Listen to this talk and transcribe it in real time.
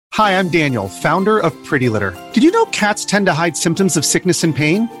Hi, I'm Daniel, founder of Pretty Litter. Did you know cats tend to hide symptoms of sickness and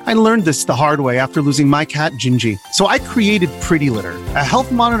pain? I learned this the hard way after losing my cat, Gingy. So I created Pretty Litter, a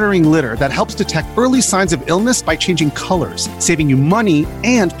health monitoring litter that helps detect early signs of illness by changing colors, saving you money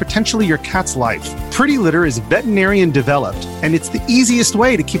and potentially your cat's life. Pretty Litter is veterinarian developed, and it's the easiest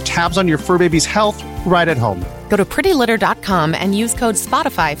way to keep tabs on your fur baby's health right at home. Go to prettylitter.com and use code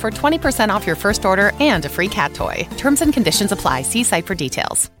SPOTIFY for 20% off your first order and a free cat toy. Terms and conditions apply. See site for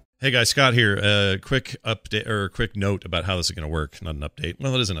details. Hey guys, Scott here. Quick update or a quick note about how this is going to work. Not an update.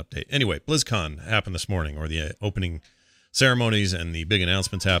 Well, it is an update. Anyway, Blizzcon happened this morning, or the opening ceremonies and the big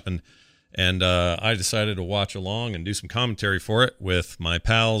announcements happened. And I decided to watch along and do some commentary for it with my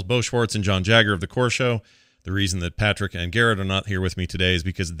pals, Beau Schwartz and John Jagger of the Core Show. The reason that Patrick and Garrett are not here with me today is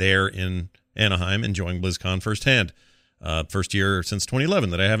because they're in Anaheim enjoying BlizzCon firsthand. First year since 2011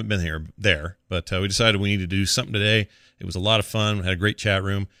 that I haven't been there. But we decided we needed to do something today. It was a lot of fun. We had a great chat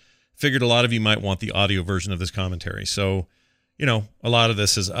room. Figured a lot of you might want the audio version of this commentary. So, you know, a lot of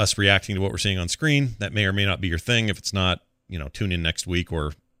this is us reacting to what we're seeing on screen. That may or may not be your thing. If it's not, you know, tune in next week,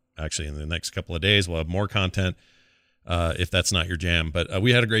 or actually in the next couple of days, we'll have more content if that's not your jam. But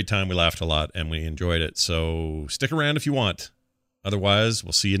we had a great time. We laughed a lot and we enjoyed it. So stick around if you want. Otherwise,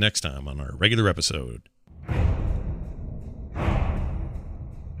 we'll see you next time on our regular episode.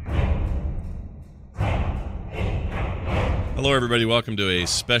 Hello, everybody. Welcome to a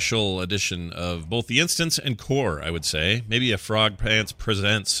special edition of both the Instance and Core, I would say. Maybe a Frog Pants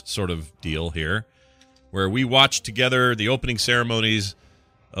Presents sort of deal here, where we watch together the opening ceremonies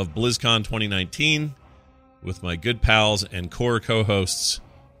of BlizzCon 2019 with my good pals and Core co-hosts,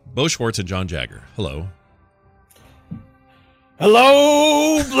 Beau Schwartz and John Jagger. Hello.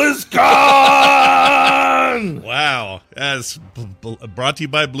 Hello, BlizzCon! Wow. That's brought to you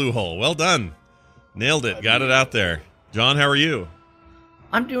by Bluehole. Well done. Nailed it. Got it out there. John, how are you?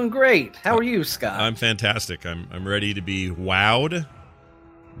 I'm doing great. How are you, Scott? I'm fantastic. I'm ready to be wowed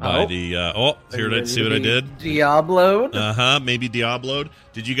by the... see what I did? Diablo'd? Maybe Diablo'd.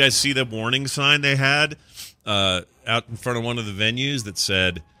 Did you guys see the warning sign they had out in front of one of the venues that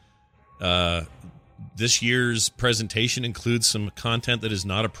said, this year's presentation includes some content that is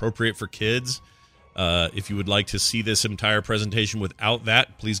not appropriate for kids. If you would like to see this entire presentation without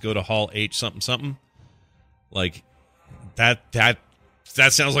that, please go to Hall H something something. Like... That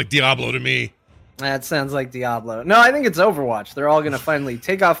sounds like Diablo to me. That sounds like Diablo. No, I think it's Overwatch. They're all going to finally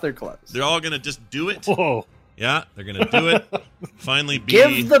take off their clothes. They're all going to just do it. Whoa. Yeah, they're going to do it. Finally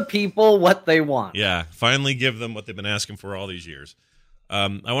give the people what they want. Yeah, finally give them what they've been asking for all these years. I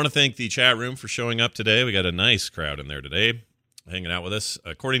want to thank the chat room for showing up today. We got a nice crowd in there today hanging out with us.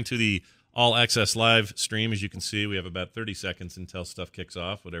 According to the All Access Live stream, as you can see, we have about 30 seconds until stuff kicks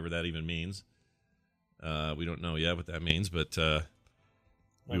off, whatever that even means. We don't know yet what that means, but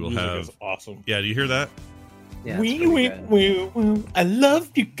we will have. Is awesome. Yeah, do you hear that? Yeah, I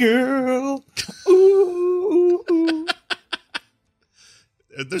love you, girl. Ooh, ooh.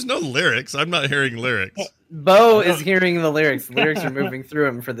 There's no lyrics. I'm not hearing lyrics. Beau is hearing the lyrics. The lyrics are moving through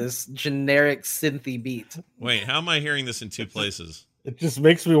him for this generic synthy beat. Wait, how am I hearing this in two places? It just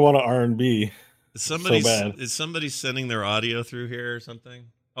makes me want to R&B. Is somebody sending their audio through here or something?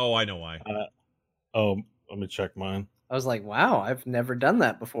 Oh, I know why. Let me check mine. I was like, wow, I've never done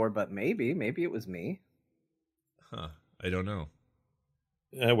that before, but maybe it was me. Huh. I don't know.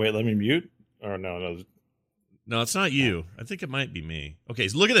 Wait, let me mute? Or no. No, it's not you. I think it might be me. Okay,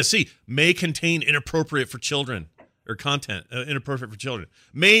 so look at this. See, may contain inappropriate for children, or content inappropriate for children.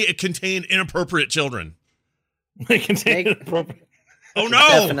 May it contain inappropriate children. May contain inappropriate. Oh, no!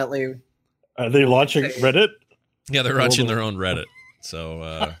 Definitely. Are they launching Reddit? Yeah, they're launching their own Reddit.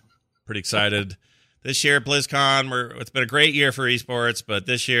 So, pretty excited. This year at BlizzCon, it's been a great year for esports, but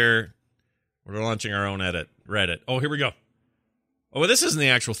this year we're launching our own Reddit. Oh, here we go. Oh, well, this isn't the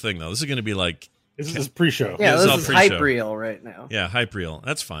actual thing, though. This is going to be like... This is pre-show. Yeah, this is hype reel right now. Yeah, hype reel.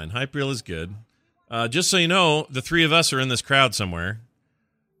 That's fine. Hype reel is good. Just so you know, the three of us are in this crowd somewhere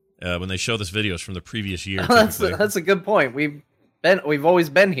when they show this videos from the previous year. That's a good point. We've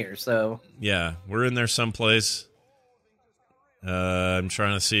always been here, so... Yeah, we're in there someplace. I'm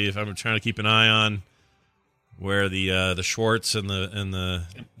trying to keep an eye on where the Schwartz and the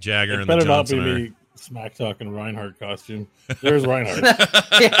Jagger and the Johnson better not be me smack talking Reinhardt costume. There's Reinhardt.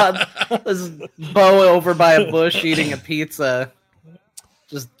 Yeah, this is Beau over by a bush eating a pizza.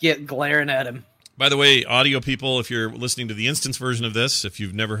 Just glaring at him. By the way, audio people, if you're listening to the Instance version of this, if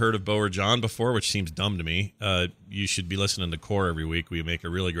you've never heard of Beau or John before, which seems dumb to me, you should be listening to Core every week. We make a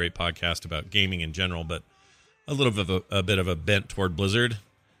really great podcast about gaming in general, but a bit of a bent toward Blizzard.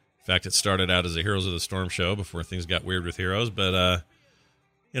 In fact, it started out as a Heroes of the Storm show before things got weird with Heroes, but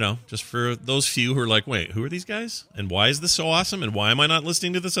just for those few who are like, wait, who are these guys? And why is this so awesome? And why am I not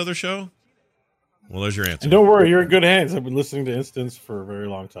listening to this other show? Well, there's your answer. And don't worry, you're in good hands. I've been listening to Instance for a very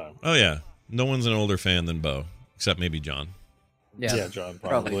long time. Oh, yeah. No one's an older fan than Beau, except maybe John. Yeah, John,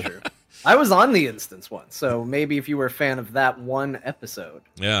 probably. True. I was on the Instance once, so maybe if you were a fan of that one episode,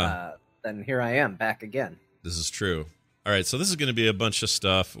 then here I am, back again. This is true. All right, so this is going to be a bunch of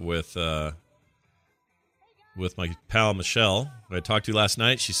stuff with my pal Michelle, who I talked to last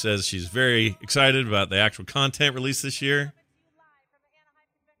night. She says she's very excited about the actual content released this year.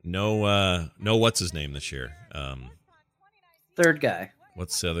 No, what's his name this year? Third guy.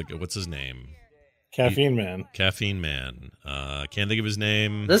 What's his name? Caffeine Man. Can't think of his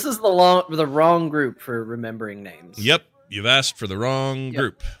name. This is the wrong group for remembering names. Yep, you've asked for the wrong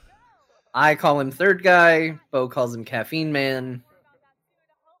group. I call him Third Guy. Beau calls him Caffeine Man.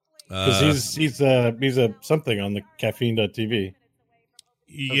 Because he's a something on the caffeine.tv.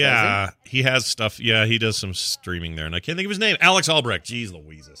 Yeah, he has stuff. Yeah, he does some streaming there, and I can't think of his name. Alex Albrecht. Jeez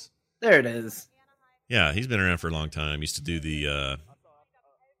Louises. There it is. Yeah, he's been around for a long time. He used to do the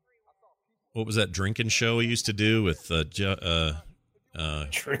what was that drinking show he used to do with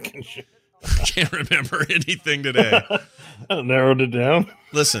Drinking show. I can't remember anything today. I narrowed it down.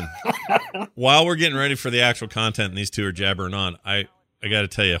 Listen, while we're getting ready for the actual content and these two are jabbering on, I got to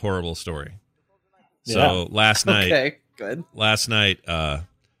tell you a horrible story. So last night, okay, good. Last night,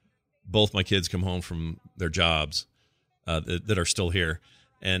 both my kids come home from their jobs that are still here,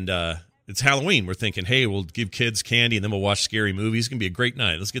 and it's Halloween. We're thinking, hey, we'll give kids candy and then we'll watch scary movies. It's gonna be a great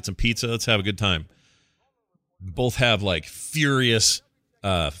night. Let's get some pizza. Let's have a good time. Both have like furious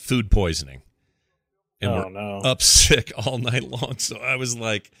food poisoning, and we're up sick all night long. So I was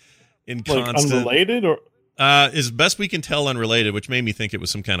like in constant unrelated, or as best we can tell, unrelated, which made me think it was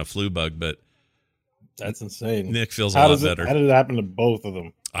some kind of flu bug, but. That's insane. Nick feels a lot better. How did it happen to both of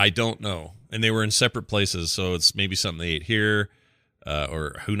them? I don't know. And they were in separate places, so it's maybe something they ate here,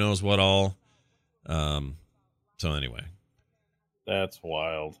 or who knows what all. So anyway. That's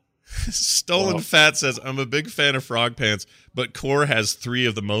wild. Stolen Fat says, I'm a big fan of Frog Pants, but Core has 3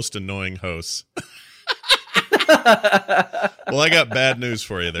 of the most annoying hosts. Well, I got bad news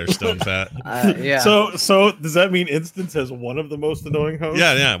for you there, Stone Fat. Yeah. So does that mean Instance has one of the most annoying hosts?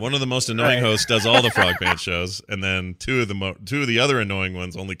 Yeah. One of the most annoying hosts does all the Frog Pants shows, and then two of the other annoying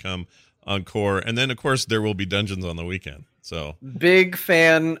ones only come on Core, and then of course there will be Dungeons on the weekend. So big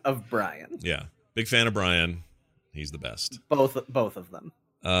fan of Brian. Yeah, big fan of Brian. He's the best. Both of them.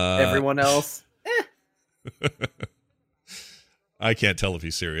 Everyone else. I can't tell if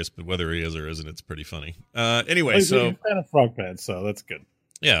he's serious, but whether he is or isn't, it's pretty funny. Anyway, He's a fan of Frog Pants, so that's good.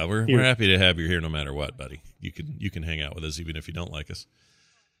 Yeah, we're happy to have you here no matter what, buddy. You can hang out with us even if you don't like us.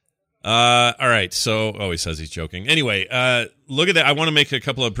 All right, so he says he's joking. Anyway, look at that. I want to make a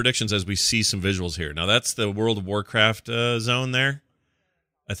couple of predictions as we see some visuals here. Now that's the World of Warcraft zone there,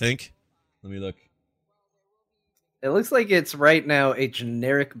 I think. Let me look. It looks like it's right now a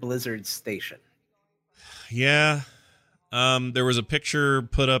generic Blizzard station. Yeah. There was a picture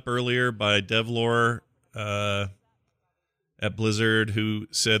put up earlier by Devlore at Blizzard who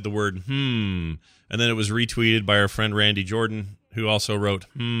said the word and then it was retweeted by our friend Randy Jordan, who also wrote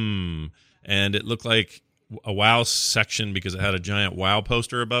and it looked like a WoW section because it had a giant WoW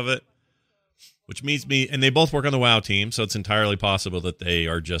poster above it, which means and they both work on the WoW team, so it's entirely possible that they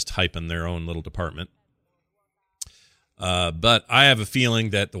are just hyping their own little department. But I have a feeling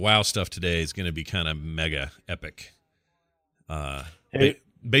that the WoW stuff today is going to be kind of mega epic.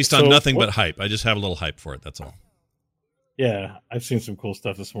 Based on nothing but hype. I just have a little hype for it, that's all. Yeah, I've seen some cool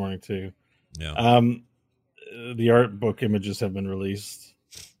stuff this morning too. Yeah. The art book images have been released,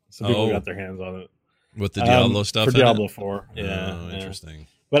 so people got their hands on it. With the Diablo stuff for Diablo 4. Interesting.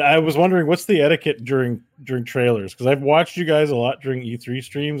 But I was wondering, what's the etiquette during trailers? Because I've watched you guys a lot during E3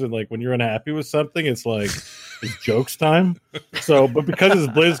 streams, and like when you're unhappy with something, it's like it's jokes time. So, but because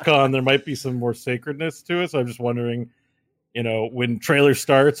it's BlizzCon, there might be some more sacredness to it. So I'm just wondering, when trailer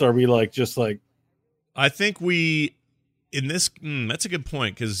starts, are we just like? I think that's a good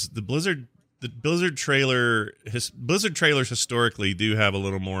point, because the Blizzard trailers historically do have a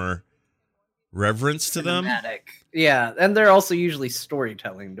little more reverence to them. Yeah, and they're also usually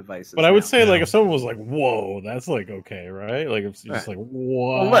storytelling devices. But I would say, if someone was like, "Whoa," that's okay, right? Like, it's just like,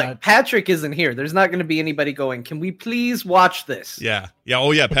 "What?" Well, look, Patrick isn't here. There's not going to be anybody going, "Can we please watch this?" Yeah.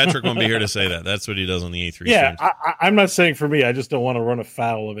 Oh, yeah. Patrick won't be here to say that. That's what he does on the E3. Yeah, I'm not saying for me. I just don't want to run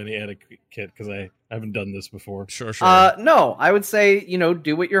afoul of any etiquette because I haven't done this before. Sure. No, I would say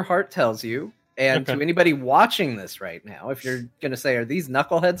do what your heart tells you. And to anybody watching this right now, if you're going to say, "Are these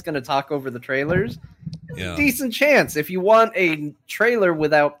knuckleheads going to talk over the trailers?" Yeah. Decent chance. If you want a trailer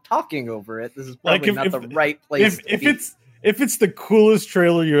without talking over it, this is probably not the right place. If it's the coolest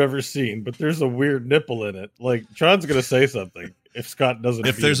trailer you've ever seen, but there's a weird nipple in it, like John's gonna say something if Scott doesn't.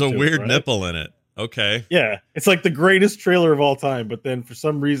 If there's a weird nipple in it, okay. Yeah, it's like the greatest trailer of all time, but then for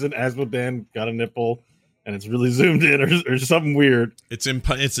some reason, Asmodan got a nipple, and it's really zoomed in, or something weird. It's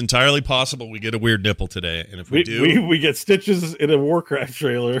entirely possible we get a weird nipple today, and if we do, we get stitches in a Warcraft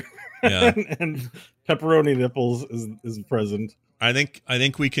trailer. Yeah. and pepperoni nipples is present. I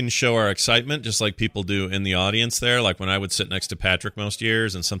think we can show our excitement just like people do in the audience there. Like when I would sit next to Patrick most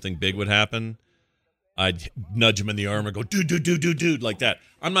years and something big would happen, I'd nudge him in the arm and go, dude, like that.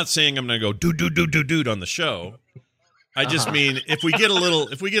 I'm not saying I'm going to go, dude on the show. I just mean if we get a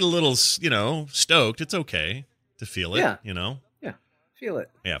little, stoked, it's okay to feel it, Yeah. Yeah, Feel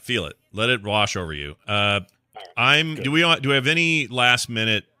it. Yeah, feel it. Let it wash over you. Do we have any last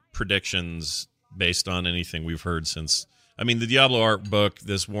minute predictions based on anything we've heard since? I mean, the Diablo art book,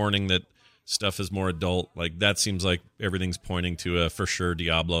 this warning that stuff is more adult, like that seems like everything's pointing to a for sure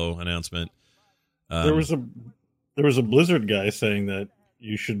Diablo announcement. There was a Blizzard guy saying that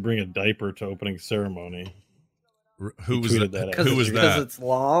you should bring a diaper to opening ceremony. Who was that? Who was that? Because it's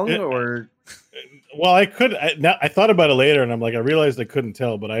long, or well, I thought about it later, and I'm like, I realized I couldn't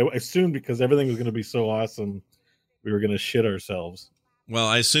tell, but I assumed because everything was going to be so awesome, we were going to shit ourselves. Well,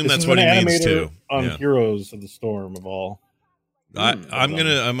 I assume that's what he means too. On Heroes of the Storm of all. I'm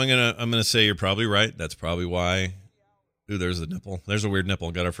gonna say you're probably right. That's probably why. Ooh, there's a nipple. There's a weird nipple.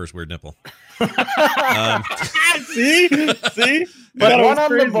 Got our first weird nipple. See, but one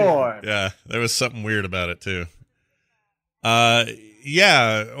on the board. Yeah, there was something weird about it too.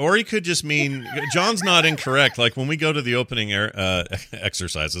 Yeah, or he could just mean John's not incorrect. Like when we go to the opening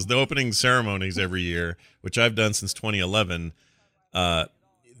exercises, the opening ceremonies every year, which I've done since 2011.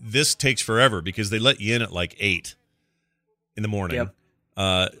 This takes forever because they let you in at like 8 in the morning. Yep.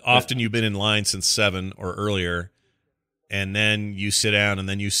 Often you've been in line since 7 or earlier, and then you sit down and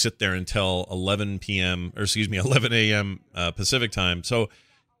then you sit there until 11 a.m. Pacific time. So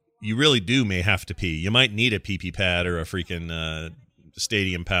you really may have to pee. You might need a pee pad or a freaking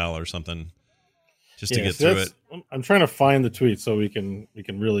Stadium Pal or something just to get through it. I'm trying to find the tweet so we can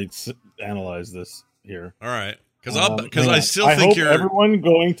really analyze this here. All right. Because I still think hope everyone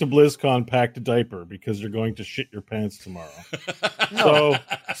going to BlizzCon packed a diaper because you're going to shit your pants tomorrow.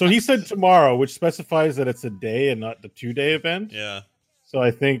 So he said tomorrow, which specifies that it's a day and not the 2-day event. Yeah. So I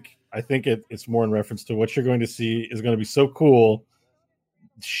think it's more in reference to what you're going to see is going to be so cool,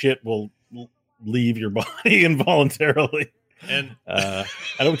 shit will leave your body involuntarily. And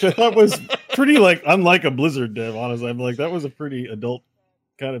which I thought was pretty unlike a Blizzard dev. Honestly, I'm like that was a pretty adult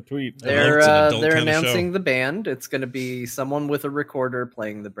kind of tweet. They're announcing the band. It's going to be someone with a recorder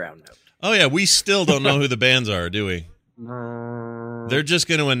playing the brown note. Oh yeah, we still don't know who the bands are, do we? They're just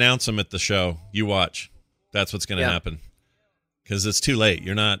going to announce them at the show. You watch. That's what's going to happen. Because it's too late.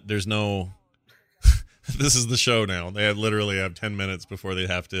 There's no. This is the show now. They literally have 10 minutes before they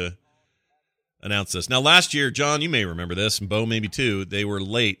have to announce this. Now, last year, John, you may remember this, and Beau maybe too. They were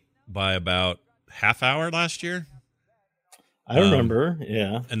late by about half hour last year. I remember,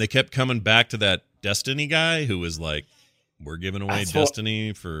 yeah. And they kept coming back to that Destiny guy who was like, we're giving away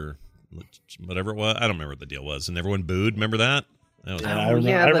Destiny for whatever it was. I don't remember what the deal was. And everyone booed. Remember that? I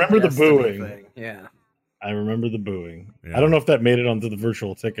remember the booing. Thing. Yeah. I remember the booing. Yeah. I don't know if that made it onto the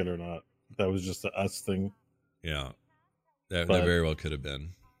virtual ticket or not. That was just a us thing. Yeah. That very well could have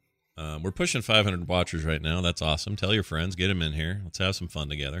been. We're pushing 500 watchers right now. That's awesome. Tell your friends. Get them in here. Let's have some fun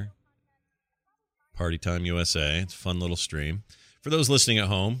together. Party Time USA. It's a fun little stream. For those listening at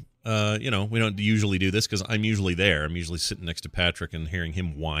home, we don't usually do this because I'm usually there. I'm usually sitting next to Patrick and hearing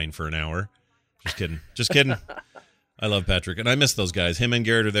him whine for an hour. Just kidding. I love Patrick, and I miss those guys. Him and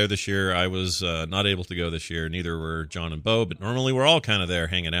Garrett are there this year. I was not able to go this year. Neither were John and Beau, but normally we're all kind of there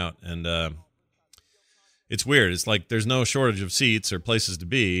hanging out, and it's weird. It's like there's no shortage of seats or places to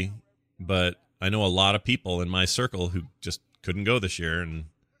be, but I know a lot of people in my circle who just couldn't go this year, and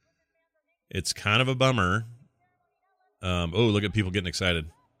it's kind of a bummer. Look at people getting excited.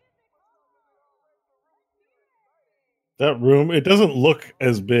 That room, it doesn't look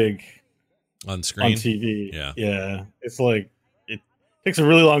as big on screen, on TV. Yeah. It's like it takes a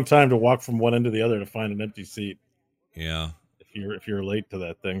really long time to walk from one end to the other to find an empty seat. Yeah, if you're late to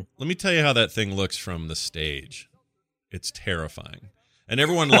that thing. Let me tell you how that thing looks from the stage. It's terrifying, and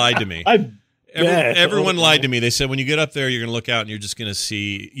everyone lied to me. Everyone lied to me. They said when you get up there, you're going to look out and you're just going to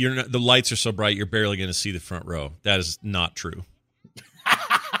see. The lights are so bright, you're barely going to see the front row. That is not true.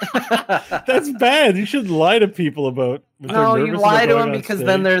 That's bad. You shouldn't lie to people about No, you nervous lie about to going them on because stage?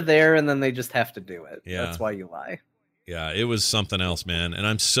 then they're there and then they just have to do it. Yeah. That's why you lie. Yeah, it was something else, man. And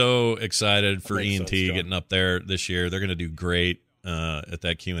I'm so excited for Makes E&T sense, getting up there this year. They're going to do great at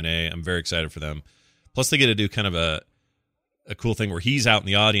that Q&A. I'm very excited for them. Plus, they get to do kind of a cool thing where he's out in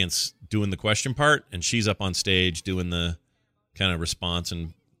the audience doing the question part, and she's up on stage doing the kind of response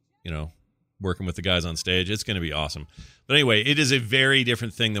and, working with the guys on stage. It's going to be awesome. But anyway, it is a very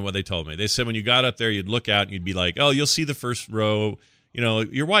different thing than what they told me. They said when you got up there, you'd look out and you'd be like, oh, you'll see the first row.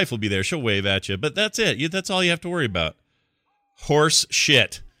 Your wife will be there. She'll wave at you. But that's it. That's all you have to worry about. Horse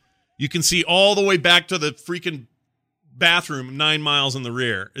shit. You can see all the way back to the freaking bathroom 9 miles in the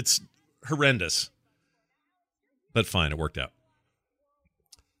rear. It's horrendous. But fine, it worked out.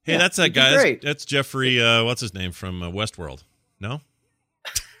 Hey, that's that guy. That's Jeffrey, what's his name, from Westworld. No?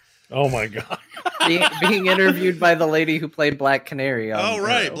 Oh, my God. Being interviewed by the lady who played Black Canary. Oh,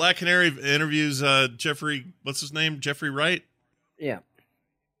 right. Black Canary interviews Jeffrey, what's his name? Jeffrey Wright? Yeah.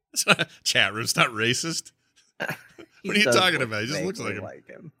 Chat room, it's not racist. What are you talking about? He just looks like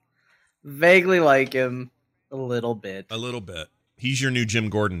him. Vaguely like him. A little bit. A little bit. He's your new Jim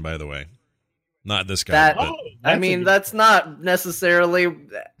Gordon, by the way. Not this guy. That's not necessarily...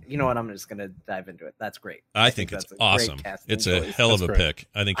 You know what? I'm just going to dive into it. That's great. I think it's awesome. It's a hell of a pick.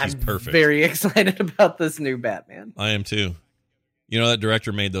 I think he's perfect. I'm very excited about this new Batman. I am too. That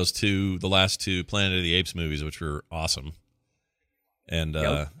director made the last two Planet of the Apes movies, which were awesome. And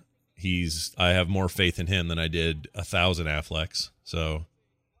I have more faith in him than I did 1,000 Afflecks. So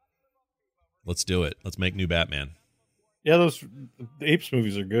let's do it. Let's make new Batman. Yeah, the Apes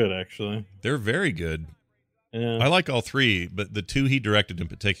movies are good, actually. They're very good. Yeah. I like all three, but the two he directed in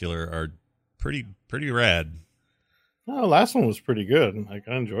particular are pretty rad. Oh, the last one was pretty good. I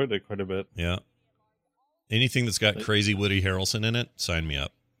enjoyed it quite a bit. Yeah. Anything that's got crazy Woody Harrelson in it, sign me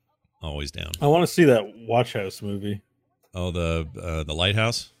up. Always down. I want to see that Watch House movie. Oh, the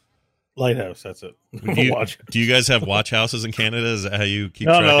Lighthouse? Lighthouse, that's it. Do you guys have watch houses in Canada? Is that how you keep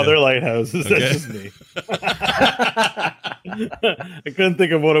track? No, they're lighthouses. Okay. That's just me. I couldn't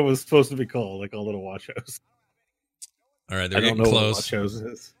think of what it was supposed to be called. They called it a watch house. All right, they're getting close. Watch house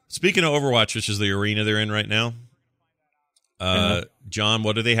is. Speaking of Overwatch, which is the arena they're in right now, John,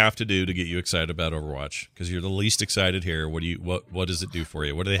 what do they have to do to get you excited about Overwatch? Because you're the least excited here. What does it do for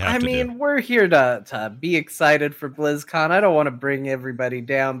you? What do they have to do? I mean, we're here to be excited for BlizzCon. I don't want to bring everybody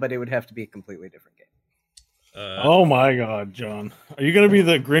down, but it would have to be a completely different game. Oh my God, John. Are you going to be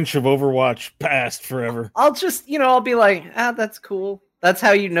the Grinch of Overwatch past forever? I'll just, I'll be like, that's cool. That's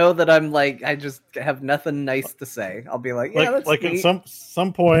how you know that I'm like, I just have nothing nice to say. I'll be like, that's neat. At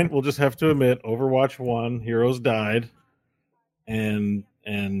some point, we'll just have to admit Overwatch 1, heroes died, and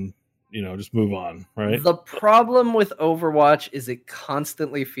just move on, right? The problem with Overwatch is it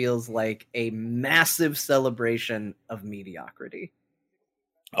constantly feels like a massive celebration of mediocrity.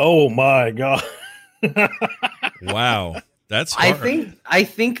 Oh my God. Wow. That's hard. I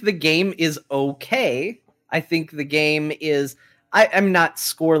think the game is okay. I think the game is... I'm not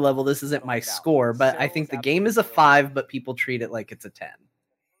score level. This isn't my score, but I think the game is a 5, but people treat it like it's a 10.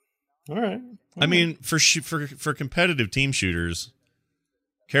 All right. I mean, for competitive team shooters,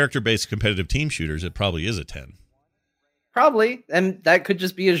 character-based competitive team shooters, it probably is a 10. Probably, and that could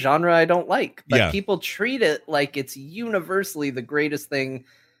just be a genre I don't like. But people treat it like it's universally the greatest thing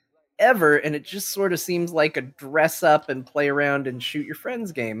ever, and it just sort of seems like a dress up and play around and shoot your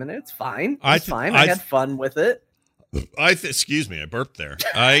friends game, and it's fine. It's fine. I had fun with it. Excuse me, I burped there.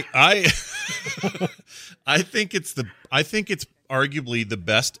 I think it's arguably the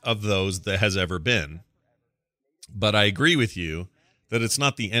best of those that has ever been. But I agree with you that it's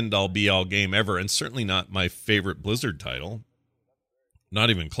not the end all be all game ever, and certainly not my favorite Blizzard title. Not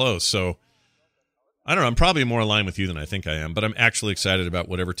even close. So I don't know, I'm probably more aligned with you than I think I am, but I'm actually excited about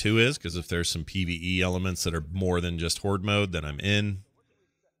whatever 2 is, because if there's some PvE elements that are more than just horde mode, then I'm in.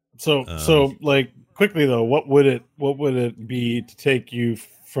 So quickly though, what would it be to take you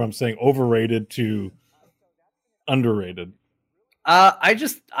from saying overrated to underrated?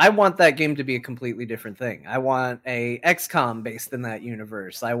 I want that game to be a completely different thing. I want a XCOM based in that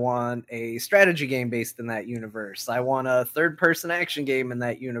universe. I want a strategy game based in that universe. I want a third-person action game in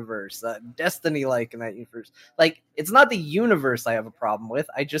that universe. Destiny-like in that universe. Like, it's not the universe I have a problem with.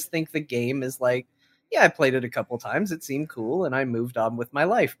 I just think the game is like, yeah, I played it a couple times. It seemed cool, and I moved on with my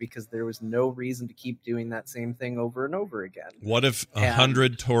life because there was no reason to keep doing that same thing over and over again. What if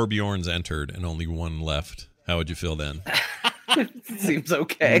 100 Torbjorns entered and only 1 left? How would you feel then? Seems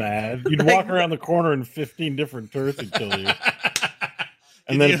okay. Mad. You'd walk around the corner and 15 different turrets would kill you.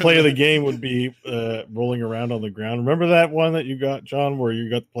 And then play of the game would be rolling around on the ground. Remember that one that you got, John, where you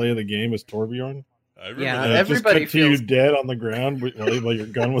got to play of the game as Torbjorn? I remember Yeah, that. everybody just cut to you feels- dead on the ground while your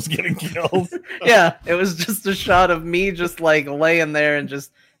gun was getting killed. Yeah, it was just a shot of me just like laying there and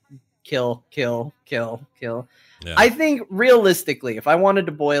just kill. Yeah. I think realistically, if I wanted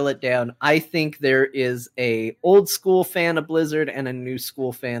to boil it down, I think there is a old school fan of Blizzard and a new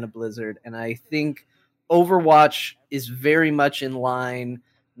school fan of Blizzard, and I think Overwatch is very much in line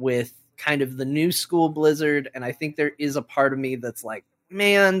with kind of the new school Blizzard, and I think there is a part of me that's like,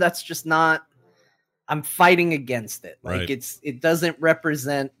 man, that's just not. I'm fighting against it. Like Right. it doesn't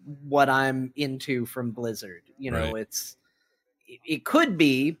represent what I'm into from Blizzard. You know, Right. it could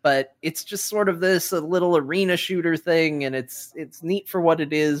be, but it's just sort of this a little arena shooter thing, and it's neat for what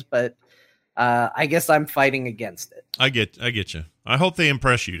it is, but I guess I'm fighting against it. I get you. I hope they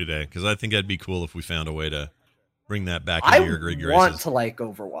impress you today, because I think that'd be cool if we found a way to bring that back into your good graces. I want to like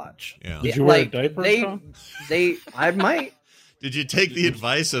Overwatch. Yeah. Did you wear a like, diaper, They, Sean? I might. Did you take the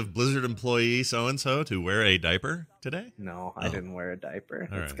advice of Blizzard employee so-and-so to wear a diaper today? No, I didn't wear a diaper.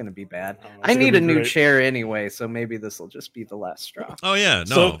 All It's right. going to be bad. Oh, it's I gonna need be a new great. chair anyway, so maybe this will just be the last straw. Oh, yeah.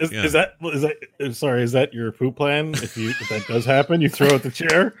 So No. is that sorry? Is that your poop plan? If that does happen, you throw out the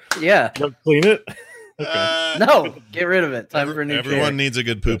chair, Yeah. you clean it. Okay. No, get rid of it. Time for a new Everyone chair. needs a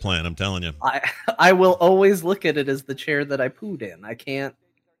good poo plan, I'm telling you. I will always look at it as the chair that I pooed in. I can't.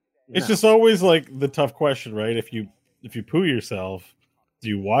 It's no. just always like the tough question, right? If you poo yourself, do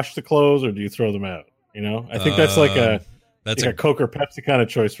you wash the clothes or do you throw them out? You know, I think that's like a Coke or Pepsi kind of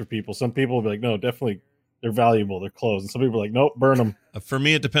choice for people. Some people will be like, no, definitely they're valuable, they're clothes, and some people are like, nope, burn them. For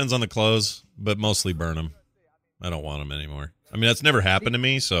me, it depends on the clothes, but mostly burn them. I don't want them anymore. I mean, that's never happened to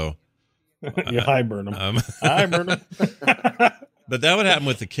me, so. You high burn them. I burn them. But that would happen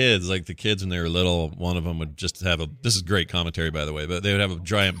with the kids. Like the kids when they were little, one of them would just have this is great commentary, by the way, but they would have a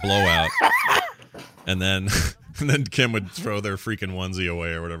giant blowout. and then Kim would throw their freaking onesie away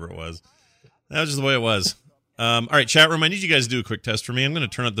or whatever it was. That was just the way it was. All right, chat room, I need you guys to do a quick test for me. I'm going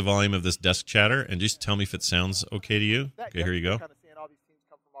to turn up the volume of this desk chatter and just tell me if it sounds okay to you. Okay, here you go.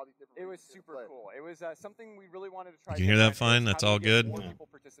 It was super cool. It was something we really wanted to try. You can hear that fine? That's all good?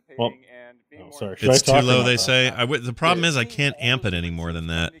 Well, sorry. Should It's I talk too low, or they not? say. The problem is I can't amp it any more than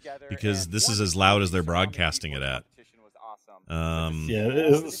that because this is as loud as they're broadcasting it at. Yeah, it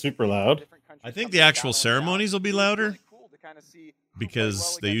isn't super loud. I think the actual ceremonies will be louder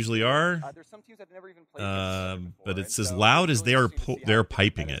because they usually are. But it's as loud as they're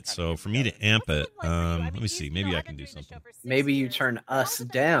piping it. So for me to amp it, let me see. Maybe I can do something. Maybe you turn us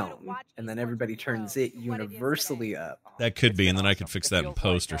down, and then everybody turns it universally up. That could be, and then I could fix that in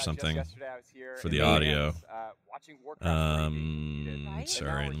post or something for the audio.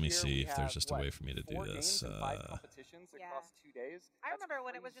 Sorry, let me see if there's just a way for me to do this. I remember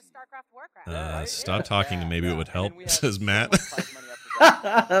when it was just StarCraft, Warcraft. Stop talking and maybe it would help, says Matt.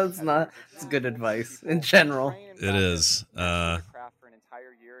 That's good advice in general. It is. I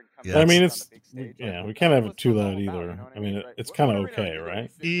mean, we can't have it too loud either. I mean, it's kind of okay,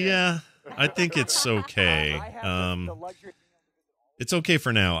 right? Yeah, I think it's okay. It's okay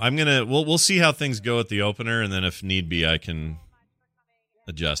for now. We'll see how things go at the opener, and then if need be, I can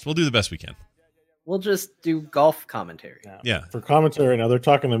adjust. We'll do the best we can. We'll just do golf commentary. Yeah. For commentary, now they're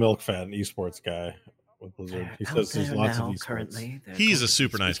talking to MilkFat, an esports guy with Blizzard. He says there's lots of esports. Currently, He's a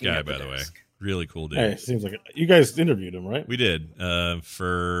super nice guy, by the way. Really cool dude. Hey, seems like you guys interviewed him, right? We did.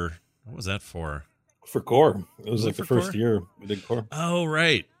 For what was that for? For Core. It was Was like it the for first Core? year we did Core. Oh,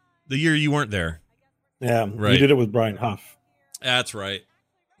 right. The year you weren't there. Yeah, Right. we did it with Brian Huff. That's right.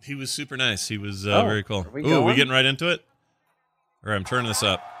 He was super nice. He was Oh, very cool. we Ooh, going? we getting right into it? Or I'm turning this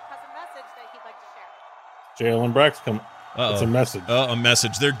up. Has a message that he'd like to share. Jalen Brax come. Uh-oh. It's a message. Oh, a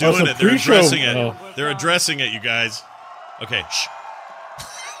message. They're Oh, doing it's a it. They're pre-show. addressing it. Oh. They're addressing it, you guys. Okay. Shh.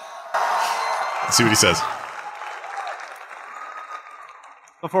 Let's see what he says.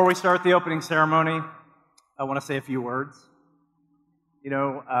 Before we start the opening ceremony, I want to say a few words. You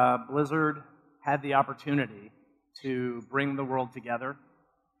know, Blizzard had the opportunity to bring the world together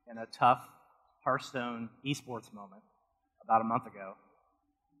in a tough Hearthstone esports moment about a month ago,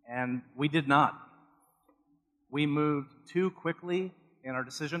 and we did not. We moved too quickly in our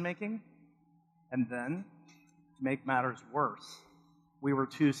decision-making, and then, to make matters worse, we were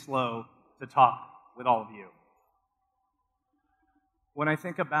too slow to talk with all of you. When I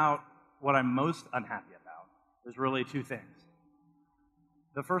think about what I'm most unhappy about, there's really two things.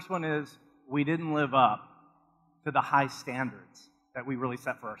 The first one is we didn't live up to the high standards that we really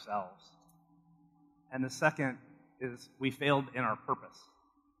set for ourselves. And the second is we failed in our purpose.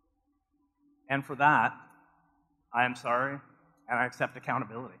 And for that, I am sorry, and I accept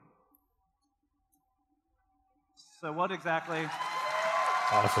accountability. So what exactly...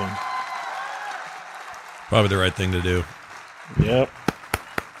 Awesome. Probably the right thing to do. Yep.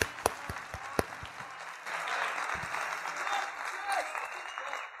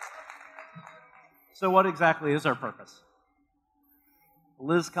 So what exactly is our purpose?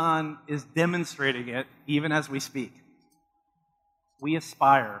 Blizzcon is demonstrating it even as we speak. We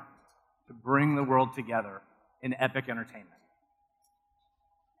aspire to bring the world together in epic entertainment.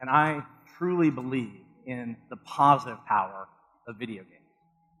 And I truly believe in the positive power of video games.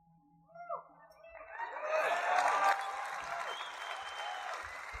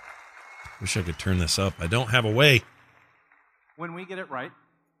 Wish I could turn this up. I don't have a way. When we get it right,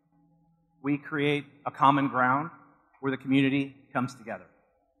 we create a common ground where the community comes together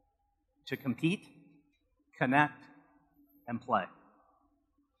to compete, connect, and play,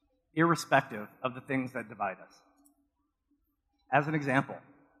 irrespective of the things that divide us. As an example,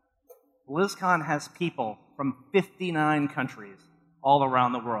 BlizzCon has people from 59 countries all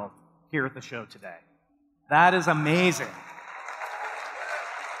around the world here at the show today. That is amazing.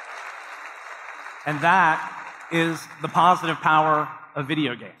 And that is the positive power of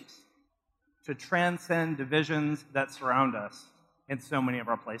video games, to transcend divisions that surround us in so many of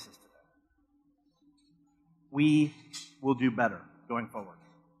our places today. We will do better going forward.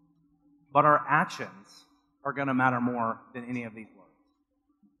 But our actions are going to matter more than any of these words.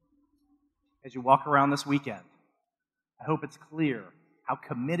 As you walk around this weekend, I hope it's clear how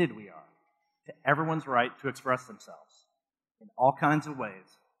committed we are to everyone's right to express themselves in all kinds of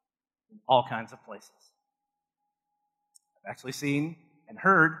ways, in all kinds of places. I've actually seen and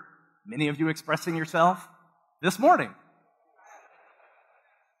heard many of you expressing yourself this morning.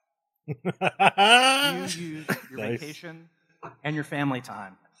 You used your vacation and your family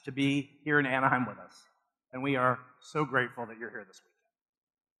time to be here in Anaheim with us, and we are so grateful that you're here this weekend.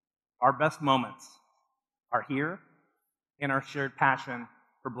 Our best moments are here in our shared passion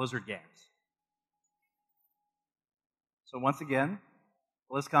for Blizzard games. So once again,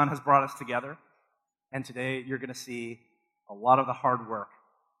 BlizzCon has brought us together, and today you're going to see a lot of the hard work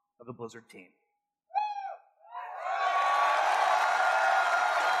of the Blizzard team.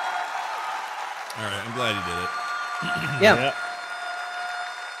 All right, I'm glad you did it. Yeah.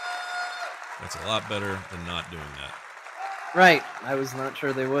 That's a lot better than not doing that. Right. I was not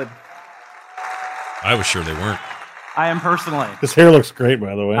sure they would. I was sure they weren't. I am personally... His hair looks great,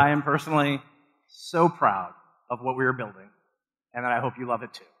 by the way. I am personally so proud of what we are building, and I hope you love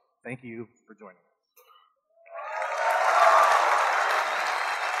it too. Thank you for joining us.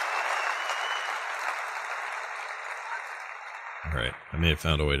 All right, I may have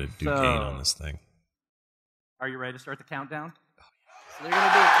found a way to do gain on this thing. Are you ready to start the countdown? So they're going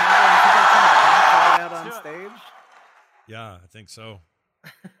to do a countdown right out on stage? Yeah, I think so.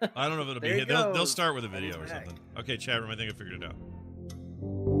 I don't know if it'll be There hit. you go. They'll start with a video or something. Okay, chat room, I think I figured it out.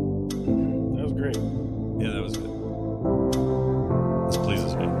 That was great. Yeah, that was good. This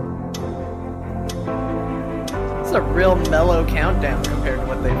pleases me. It's a real mellow countdown compared to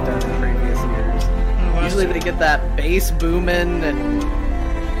what they've done in previous years. Usually they get that bass booming and...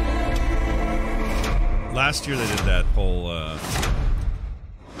 Last year they did that whole,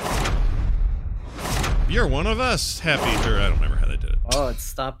 You're one of us, happy, or I don't remember how they did it. Oh, it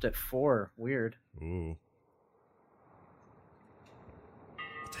stopped at 4. Weird. Ooh.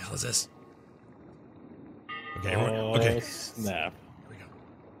 What the hell is this? Okay, okay. Snap. Here we go.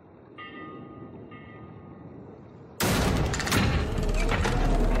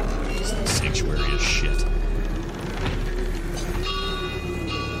 This thing sanctuary is shit.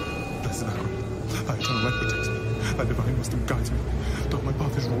 Blessed are you. Thy eternal light protects me. Thy divine wisdom guides me. Doth my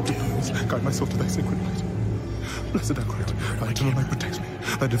path is wrought to darkness. Guide myself to thy sacred light. Blessed are you. Thy eternal light protects me.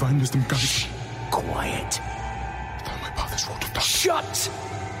 Thy divine wisdom guides me. Quiet. Though my path is wrought of darkness. Shut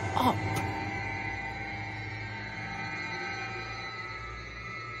up.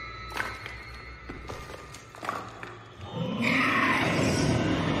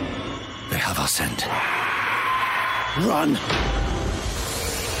 They have our scent. Run!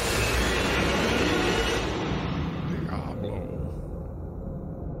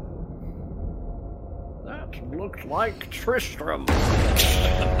 That looked like Tristram.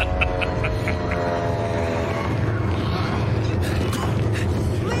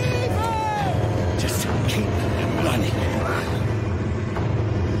 Just keep running.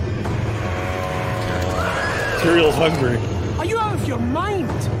 Tyrion's hungry. Are you out of your mind?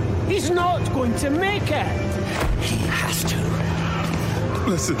 He's not going to make it. He has to.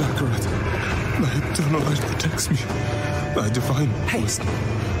 Blessed Akarat. Thy eternal light protects me. Thy divine wisdom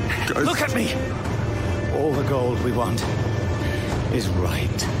guides Look at me. All the gold we want is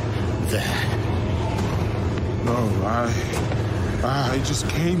right there. No, I just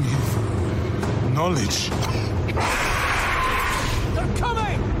came here for knowledge. They're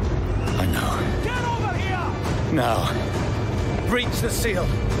coming! I know. Get over here! Now, breach the seal.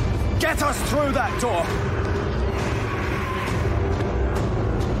 Get us through that door.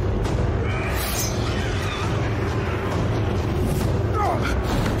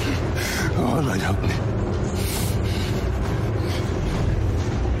 All right, help me.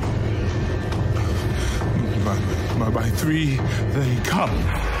 By 3 they come.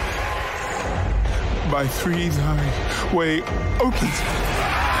 By 3 thy way opens.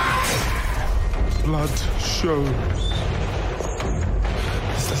 Blood shows.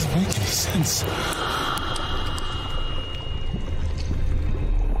 This doesn't make any sense.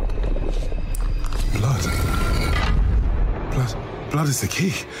 Blood is the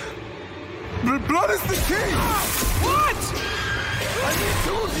key. Blood is the key! What? I need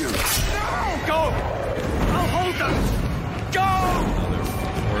 2 of you! No! Go! I'll hold them! Go!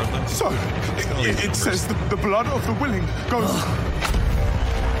 So, it says the blood of the willing goes...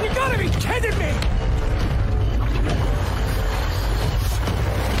 You gotta be kidding me!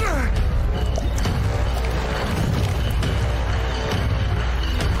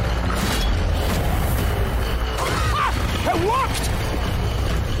 It worked!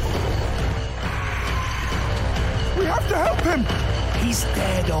 We have to help him! He's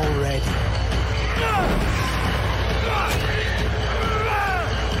dead already.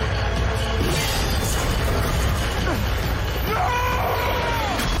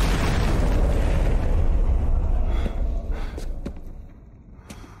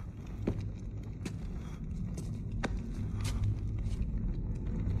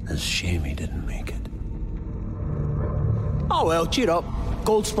 It's a shame he didn't make it. Oh well, cheer up.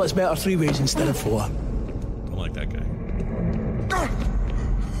 Gold split's better 3 ways instead of 4. Don't like that guy.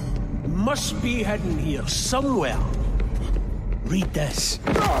 Must be hidden here somewhere. Read this.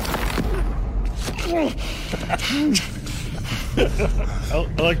 I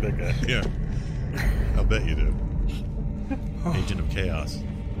like that guy. Yeah. I'll bet you do. Agent of Chaos.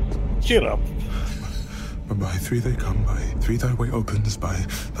 Shut up. By 3 they come, by 3 thy way opens, by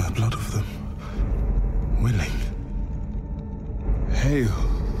the blood of them willing. Hail.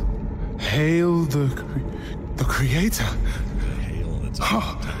 Hail the Creator. Hail, that's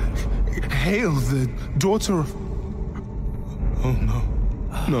Hail the daughter of... Oh, no.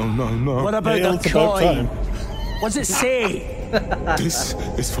 No. What about Hail, the it's about coin? time. What's it say? This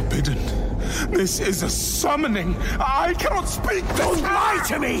is forbidden. This is a summoning. I cannot speak. Don't lie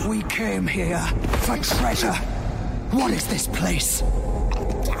to me! We came here for treasure. What is this place?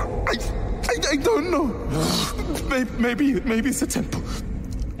 I don't know. Maybe it's a temple.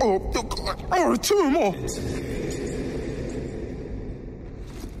 Or a tomb, or...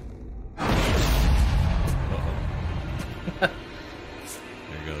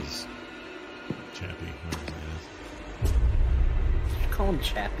 There goes Chappie. You call him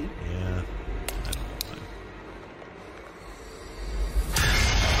Chappie? Yeah.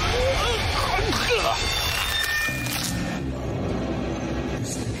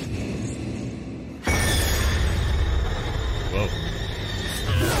 Whoa.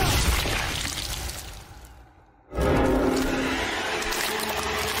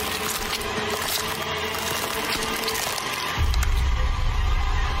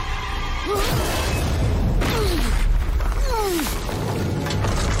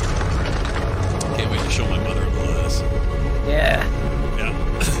 Can't wait to show my mother-in-law this. Yeah. Yeah.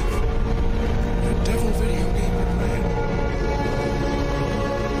 The devil video game you're playing.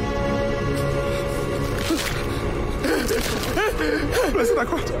 Blessed I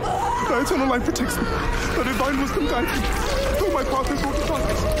cried. Thy eternal life protects me. The divine wisdom guides me. Though my path is wrought to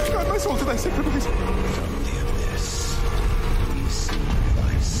darkness, guide my soul to thy sacred ways.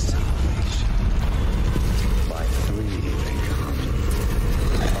 By 3 they come.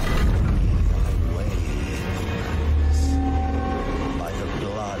 By the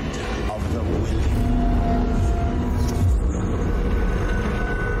blood of the willing.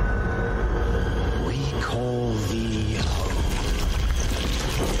 We call thee home.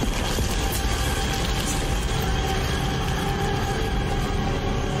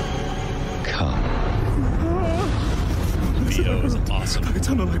 Come. Beau is awesome. Thy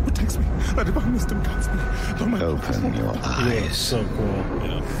eternal light protects me. Thy divine wisdom guides me. Though my Open your eyes. So cool.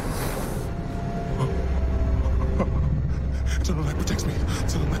 Yeah. Eternal light protects me.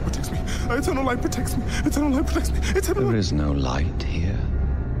 Eternal light protects me. Eternal light protects me. Eternal light protects me. Eternal There light... is no light here.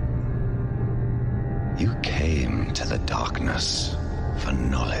 You came to the darkness for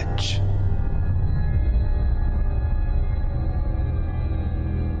knowledge.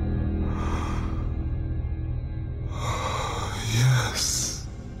 Yes.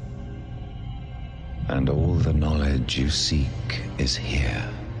 And all the knowledge you seek is here.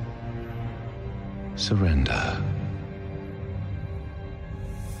 Surrender.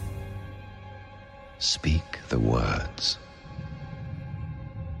 Speak the words.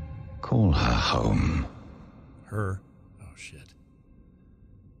 Call her home. Her? Oh, shit.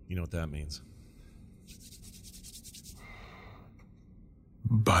 You know what that means.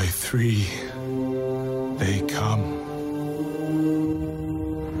 By 3, they come.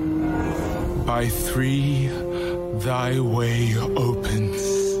 By 3, thy way opens.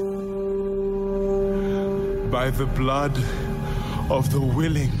 By the blood of the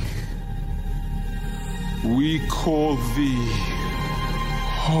willing, we call thee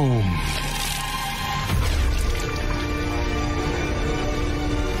home.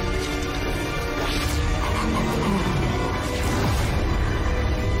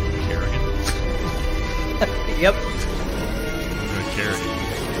 Yep. Good carry.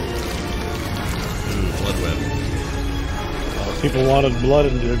 Ooh, blood web. People wanted blood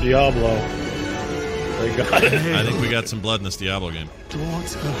in their Diablo. They got it. I think we got some blood in this Diablo game.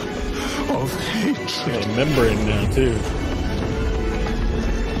 Daughter of hatred. Got a membrane now, too.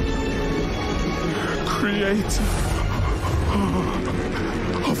 Creator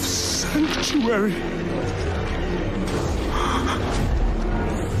of sanctuary.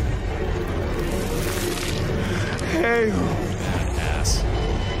 Hail. Badass.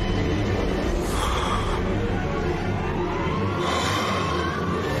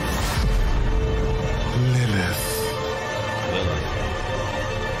 Lilith.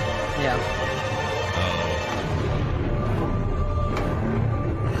 Yeah.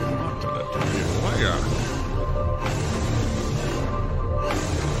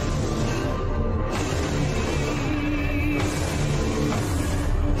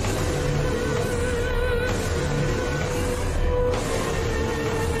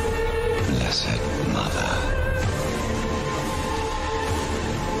 Blessed Mother,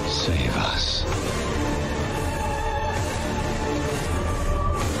 save us.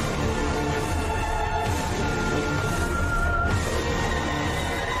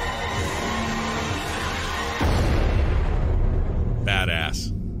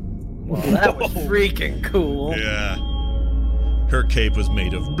 Badass. Well, that was freaking cool. Yeah. Her cape was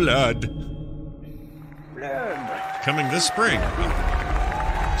made of blood. Blood. Coming this spring.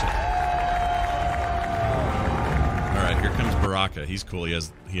 Alright, here comes Baraka. He's cool. He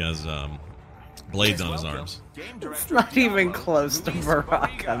has blades on his arms. It's not even close to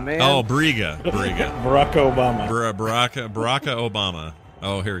Baraka, man. Oh, Barack Obama. Barack Obama.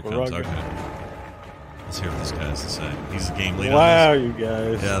 Oh, here he comes. Baraka. Okay. Let's hear what this guy has to say. He's a game leader. Wow, you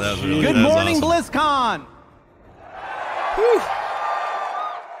guys. Yeah, that was really Good that was morning, awesome. BlizzCon!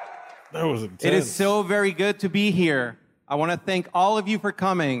 That was intense. It is so very good to be here. I want to thank all of you for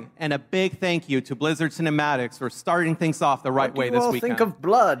coming, and a big thank you to Blizzard Cinematics for starting things off the right way this all weekend. think of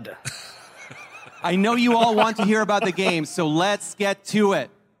blood? I know you all want to hear about the game, so let's get to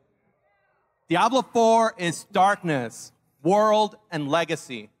it. Diablo 4 is darkness, world, and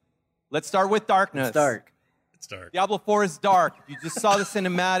legacy. Let's start with darkness. It's dark. It's dark. Diablo 4 is dark. You just saw the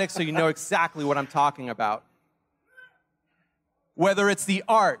cinematics, so you know exactly what I'm talking about. Whether it's the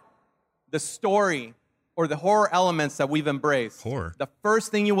art, the story, or the horror elements that we've embraced, the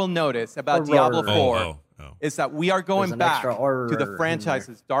first thing you will notice about Diablo 4 is that we are going back to the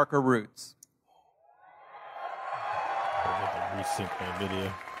franchise's darker roots. Resync my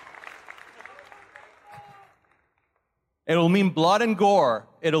video. It'll mean blood and gore.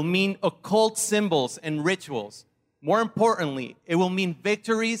 It'll mean occult symbols and rituals. More importantly, it will mean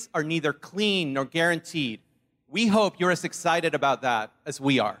victories are neither clean nor guaranteed. We hope you're as excited about that as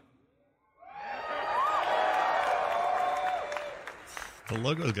we are. The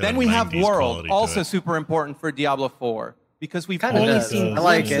logo's got Then a we have 90s World, quality to also it. super important for Diablo 4, because we've Kinda only does. seen I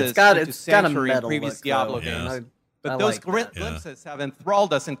like it. glimpses It's got into a Sanctuary and metal previous look, Diablo though. games. Yeah. But I those like that. glimpses have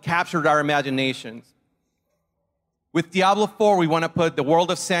enthralled us and captured our imaginations. With Diablo 4, we want to put the world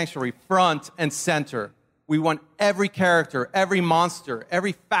of Sanctuary front and center. We want every character, every monster,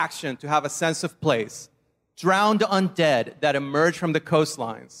 every faction to have a sense of place. Drowned undead that emerge from the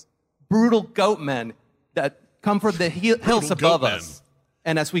coastlines. Brutal goatmen that come from the hills above us.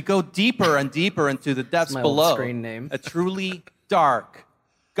 And as we go deeper and deeper into the depths my old below, screen name. a truly dark,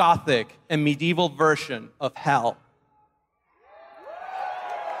 gothic, and medieval version of hell.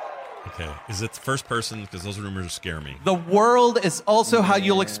 Okay. Is it first person? Because those rumors scare me. The world is also how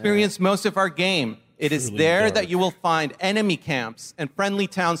you'll experience most of our game. It is there that you will find enemy camps and friendly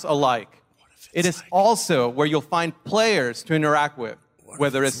towns alike. It is also where you'll find players to interact with,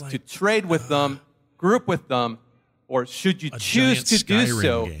 whether it's to trade with them, group with them, or should you choose to do Skyrim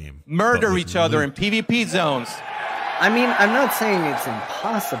so, game, murder but each with other loot. in PvP zones. I mean, I'm not saying it's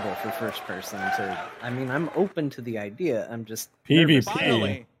impossible for first person to. I mean, I'm open to the idea. I'm just nervous.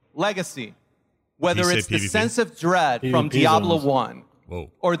 Finally, Legacy. Whether Did he it's say the PvP? sense of dread from PvP Diablo zones. 1,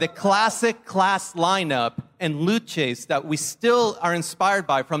 Whoa. or the classic class lineup and loot chase that we still are inspired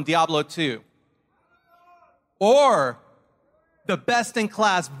by from Diablo 2, or the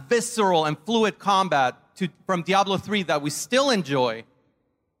best-in-class visceral and fluid combat from Diablo 3 that we still enjoy,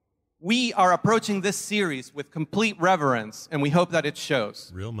 we are approaching this series with complete reverence, and we hope that it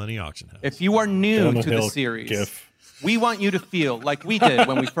shows. Real money auction house. If you are new Down the to the hill series, gif. we want you to feel like we did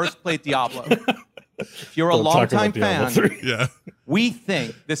when we first played Diablo. If you're a Don't talk longtime about Diablo fan, 3. Yeah. we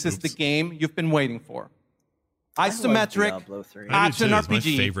think this is the game you've been waiting for. Isometric Diablo 3. action It's my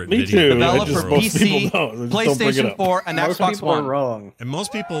RPG, favorite Me video too. game developed in the for world. Most people PC, don't. Just don't bring it PlayStation up. 4, and Most Xbox people are One. wrong. And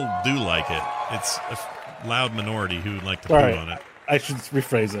most people do like it. It's a loud minority who like to poo All right. on it. I should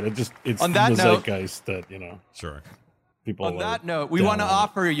rephrase it. It's On that the note- zeitgeist that Sure. people. On are that note, we want to downloading.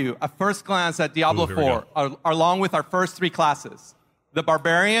 offer you a first glance at Diablo Ooh, here we 4, along with our first three classes. The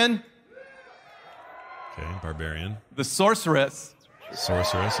Barbarian, Okay, Barbarian. the Sorceress,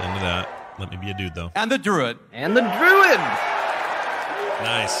 Sorceress, into that. Let me be a dude, though. and the Druid. And the Druid!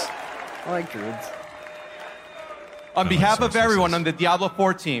 Nice. I like Druids. On behalf of Sorceresses. everyone on the Diablo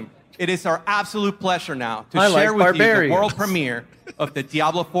 4 team, it is our absolute pleasure now to I share like with you the Barbarians. world premiere of the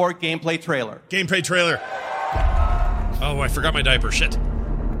Diablo 4 gameplay trailer. Gameplay trailer. Oh, I forgot my diaper. Shit.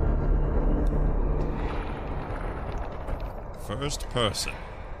 First person.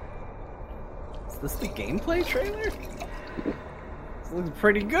 Is this the gameplay trailer? This looks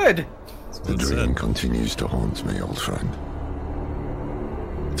pretty good. The dream continues to haunt me, old friend.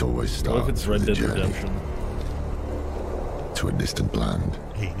 It always What if starts it's Red with a Dead journey Redemption? to a distant land.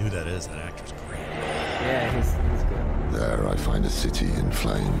 Hey, knew that is. That actor's great. Yeah, he's good. There I find a city in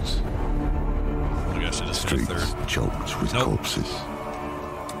flames. Maybe I should have said Streets third. choked with Nope. corpses.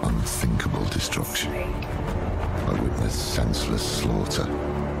 Unthinkable destruction. I witness senseless slaughter.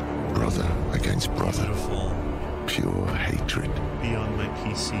 Brother against brother. Beautiful. Pure hatred. Be on my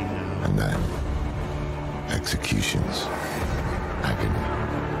PC now. And then executions.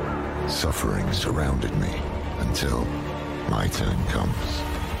 Agony. Suffering surrounded me until my turn comes.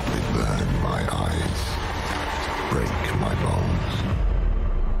 They burn my eyes. Break my bones.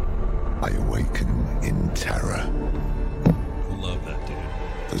 I awaken in terror. Love that dude.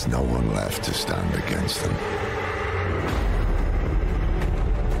 There's no one left to stand against them.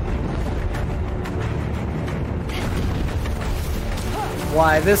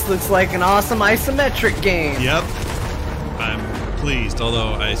 Why, this looks like an awesome isometric game. Yep. I'm pleased,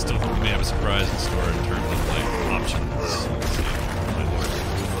 although I still think we may have a surprise in store in terms of like options. Let's see. My lord.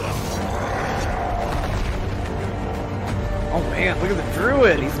 Oh man, look at the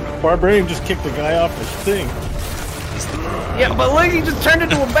Druid. He's Barbarian just kicked the guy off his thing. yeah, but look, he just turned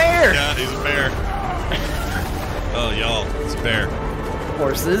into a bear. Yeah, he's a bear. Oh, y'all, it's a bear.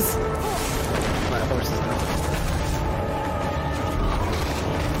 Horses. Not horses. No.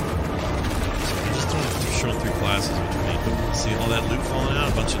 Just showing through classes, which are neat. See all that loot falling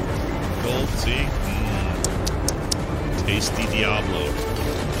out? A bunch of gold, see? Tasty Diablo.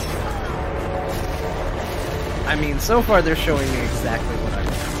 I mean, so far they're showing me exactly what I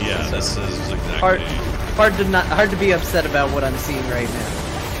want. Yeah, this is exactly... Hard to be upset about what I'm seeing right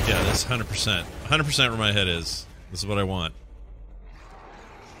now. Yeah, that's 100%. 100% where my head is. This is what I want.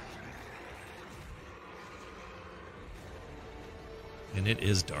 And it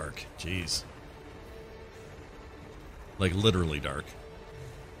is dark. Jeez. Like, literally dark.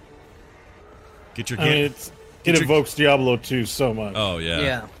 Get your... I mean, it evokes Diablo 2 so much. Oh, yeah.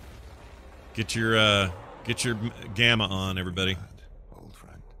 Yeah. Get your gamma on, everybody. Old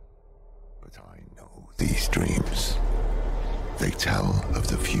friend. But I know these dreams. They tell of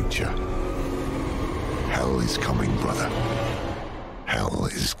the future. Hell is coming, brother. Hell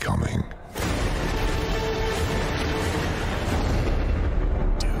is coming.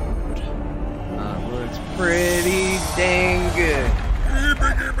 Looks pretty dang good.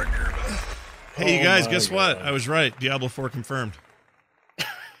 Hey, you guys, guess what? I was right. Diablo 4 confirmed.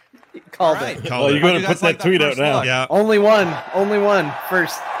 Called All right. it. Called Well, it. you're going How'd to you put guys like that tweet that out first now. look? Yeah. Only one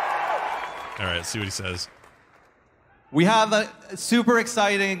first. All right, let's see what he says. We have a super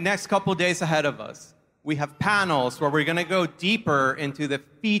exciting next couple days ahead of us. We have panels where we're going to go deeper into the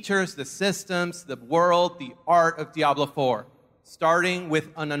features, the systems, the world, the art of Diablo 4, starting with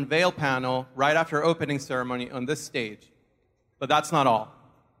an unveil panel right after opening ceremony on this stage. But that's not all.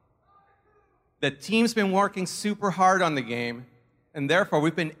 The team's been working super hard on the game, and therefore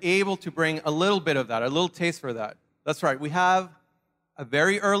we've been able to bring a little bit of that, a little taste for that, That's right. We have a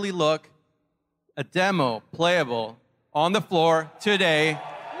very early look, a demo playable on the floor today,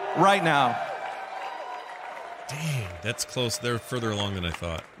 right now. Dang, that's close. They're further along than I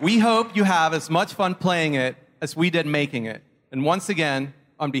thought. We hope you have as much fun playing it as we did making it. And once again,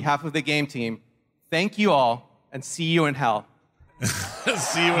 on behalf of the game team, thank you all, and see you in hell.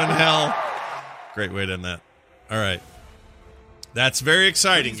 See you in hell. Great way to end that. All right. That's very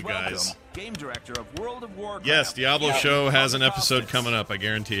exciting, you guys. Game director of World of Warcraft. Yes, Diablo Show has an episode coming up. I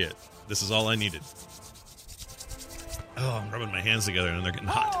guarantee it. This is all I needed. Oh, I'm rubbing my hands together and they're getting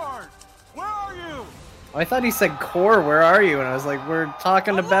hot. Where are you? Oh, I thought he said Core, where are you? And I was like, we're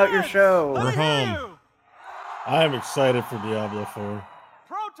talking about your show. We're home. I am excited for Diablo 4.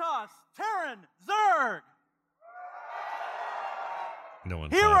 Protoss, Terran, Zerg. No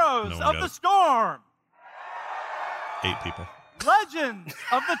one. Heroes of the Storm. 8 people. Legends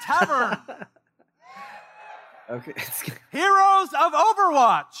of the Tavern. Okay. Heroes of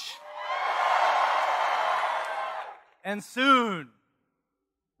Overwatch. And soon,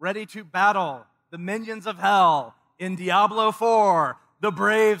 ready to battle the minions of hell in Diablo 4, the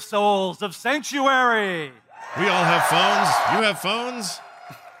brave souls of Sanctuary. We all have phones. You have phones?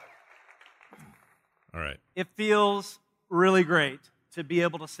 All right. It feels really great to be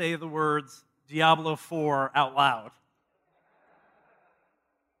able to say the words Diablo 4 out loud.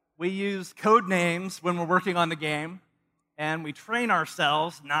 We use code names when we're working on the game, and we train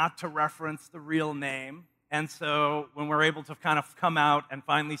ourselves not to reference the real name. And so when we're able to kind of come out and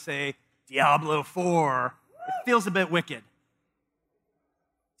finally say Diablo 4, it feels a bit wicked.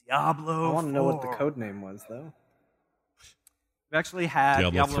 Diablo 4. I want to know what the code name was, though. We've actually had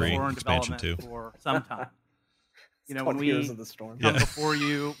Diablo Diablo 3 4 in expansion development 2. for some time. You know, when 20 we Years of the Storm. come before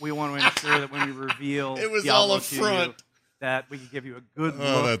you, we want to ensure that when we reveal It was Diablo all a 2, front. that we can give you a good Oh,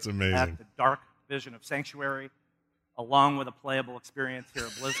 look that's amazing. at the dark vision of Sanctuary, along with a playable experience here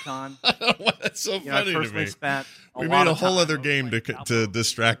at BlizzCon. That's so You know, I funny to personally me. spent We lot made a of whole time other over game playing to Diablo,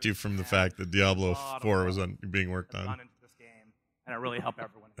 distract you from the fact that Diablo 4 was being worked gone on. into this game, and I really help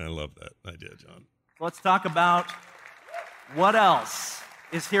everyone. I love that idea, John. So let's talk about what else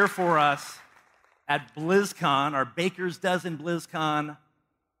is here for us at BlizzCon, our Baker's Dozen BlizzCon,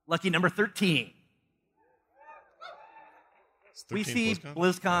 lucky number 13. We see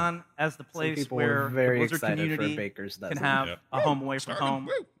BlizzCon as the place people where were very the Blizzard excited for community Baker's can Dozen. have Yep. a home away from home.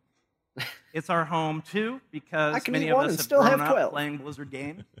 It's our home, too, because I can many eat of one us and have still grown have up 12. playing Blizzard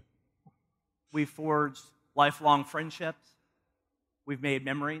games. We've forged lifelong friendships. We've made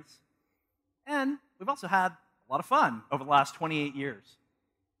memories. And we've also had a lot of fun over the last 28 years.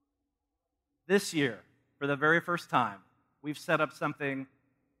 This year, for the very first time, we've set up something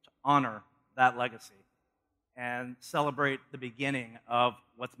to honor that legacy and celebrate the beginning of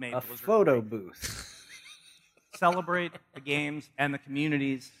what's made A Blizzard photo great. booth. Celebrate the games and the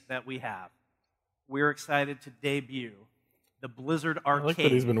communities that we have. We're excited to debut the Blizzard I Arcade. like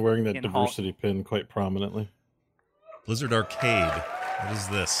that he's been wearing that in Hall- diversity pin quite prominently. Blizzard Arcade. What is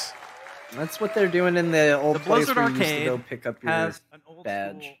this? That's what they're doing in the old The place Blizzard where you used to Arcade go pick up your has an old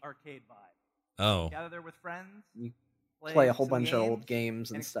badge. school arcade vibe. Oh. Gather there with friends. You play a whole some bunch of games, old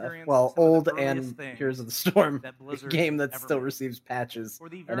games and stuff. experience Well, some of old the earliest and things Heroes of the Storm, that a Blizzard game that ever still made. receives patches For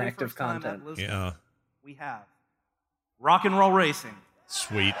the and very active first time at content. BlizzCon, Yeah. we have Rock and Roll Racing,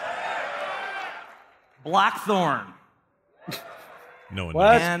 Sweet. Blackthorn, No one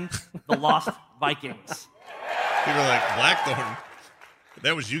What? knows. and the Lost Vikings. People are like, Blackthorn.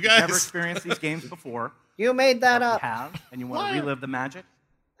 That was you If you've never guys? experienced these games before, You made that or if you up. have, and you want to relive the magic,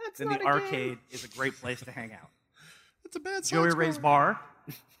 That's then not the a arcade game. is a great place to hang out. That's a bad Joey side Ray's scroller. Bar,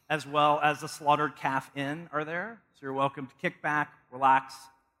 as well as the Slaughtered Calf Inn are there, so you're welcome to kick back, relax,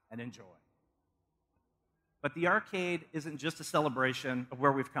 and enjoy. But the arcade isn't just a celebration of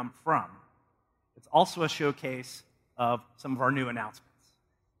where we've come from. It's also a showcase of some of our new announcements.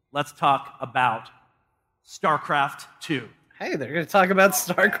 Let's talk about StarCraft 2. Hey, they're going to talk about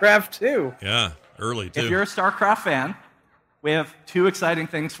StarCraft 2. Yeah, early, too. If you're a StarCraft fan, we have two exciting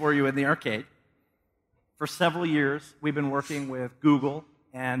things for you in the arcade. For several years, we've been working with Google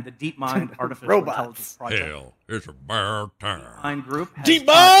and the DeepMind Artificial Robots. Intelligence Project. Hell, it's a bad time. DeepMind Group has DeepMind!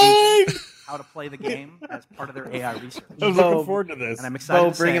 taught agents how to play the game as part of their AI research. I was Bo- looking forward to this. And I'm excited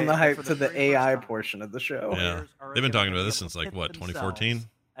Bo to bringing say the that hype for to the very first AI time, portion of the show. Yeah. players are They've been talking able about to this be able since, to like, pit what, themselves 2014?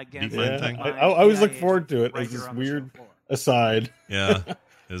 against DeepMind Yeah, thing? I always look AI forward to it right as here this on the show weird floor. aside. Yeah,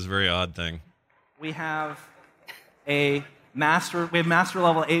 it was a very odd thing. We have master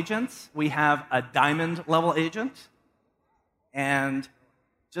level agents. We have a diamond level agent. And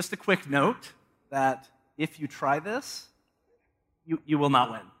just a quick note that if you try this, you will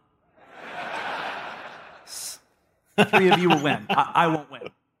not win. 3 of you will win. I won't win.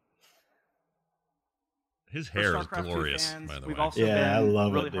 His hair is glorious, by the way. We've also been I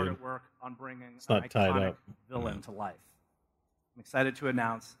love really it, hard dude. at work on bringing It's an not tied iconic up. villain to life. I'm excited to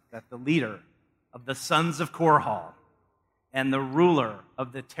announce that the leader of the Sons of Korhal and the ruler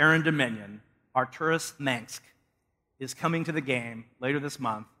of the Terran Dominion, Arturus Mengsk, is coming to the game later this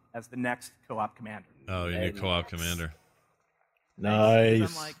month as the next co-op commander. Oh, your new co-op commander.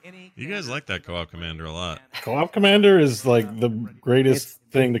 Nice. You guys like that co-op commander a lot. Co-op commander is like the greatest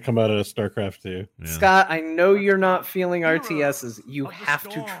thing to come out of StarCraft 2. Yeah. Scott, I know you're not feeling RTSs. You have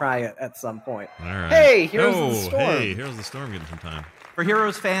to try it at some point. All right. Hey, here's the storm. Hey, here's the storm getting some time. For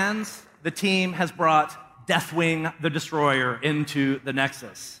Heroes fans, the team has brought Deathwing the Destroyer into the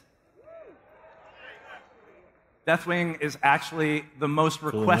Nexus. Deathwing is actually the most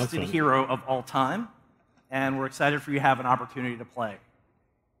requested announcement. hero of all time, and we're excited for you to have an opportunity to play.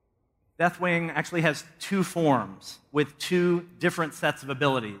 Deathwing actually has 2 forms with 2 different sets of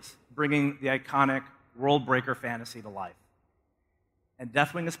abilities, bringing the iconic World Breaker fantasy to life. And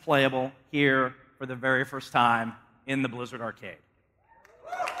Deathwing is playable here for the very first time in the Blizzard Arcade.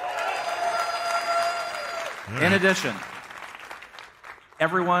 In addition,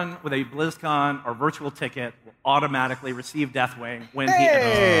 everyone with a BlizzCon or virtual ticket will automatically receive Deathwing when Oh, we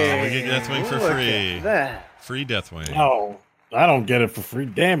get Deathwing for free. Free Deathwing. Oh, I don't get it for free.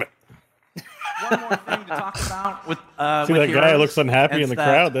 Damn it. One more thing to talk about with See with that guy Heroes, looks unhappy in the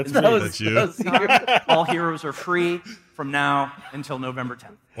crowd? That's me. That's you? All heroes are free from now until November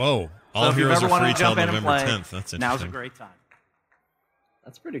 10th. Whoa. So All if you heroes ever are wanna free till jump in and November play, 10th. That's interesting. Now's a great time.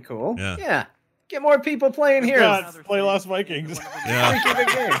 That's pretty cool. Yeah. Get more people playing here. God, play Lost Vikings. Yeah. Freaking good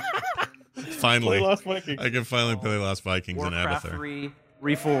game. Finally. Play Lost Vikings. I can finally play Lost Vikings Warcraft in Abathur. 3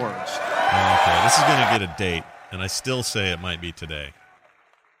 Reforged. Okay, this is going to get a date, and I still say it might be today.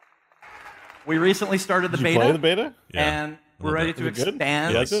 We recently started the Did beta. you play the beta? Yeah, And a we're little ready bit. to Is it good?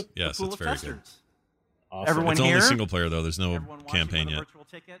 expand You liked it? Yes, the pool it's of very good. testers. Awesome. Everyone It's here, only single player, though. There's no everyone watching campaign with a yet. virtual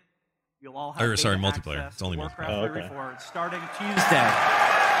ticket, you'll all have Or, sorry, beta multiplayer. access It's only to multiplayer. Warcraft 3 Oh, okay. Reforged starting Tuesday.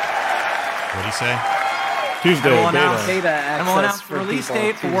 What do you say? Tuesday, And we'll beta. announce, Beta and we'll access announce the for release people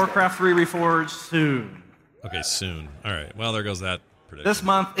date for Tuesday. Warcraft 3 Reforged soon. Okay, soon. All right. Well, there goes that prediction. This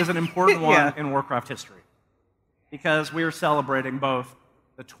month is an important one Yeah. in Warcraft history because we are celebrating both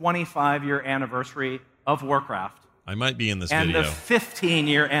the 25-year anniversary of Warcraft I might be in this and video. the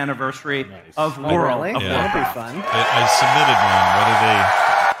 15-year anniversary of Oh, World really? of Yeah. That'll be Warcraft. fun. I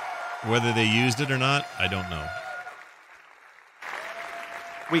submitted one. Whether they used it or not, I don't know.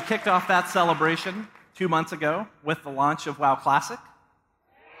 We kicked off that celebration 2 months ago with the launch of WoW Classic.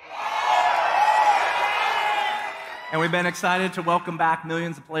 And we've been excited to welcome back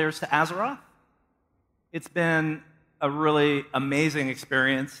millions of players to Azeroth. It's been a really amazing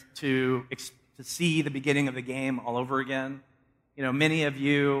experience to see the beginning of the game all over again. You know, many of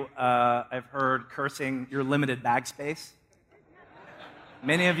you I've heard cursing your limited bag space.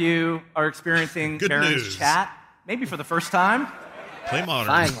 Many of you are experiencing Good Baron's news. chat, maybe for the first time. Play modern.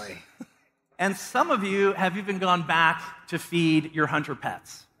 Finally. And some of you have even gone back to feed your hunter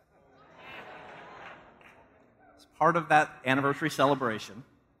pets. It's part of that anniversary celebration.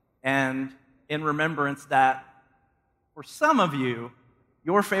 And in remembrance that for some of you,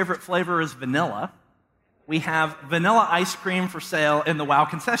 your favorite flavor is vanilla, we have vanilla ice cream for sale in the WoW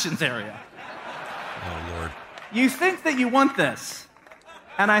concessions area. Oh, Lord. You think that you want this,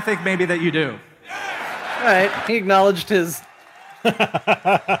 and I think maybe that you do. All right. He acknowledged his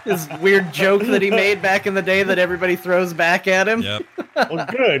weird joke that he made back in the day that everybody throws back at him. Yep. Well,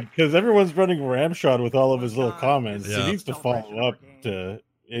 good, because everyone's running ramshot with all of his little comments. Yeah. He needs to follow up to.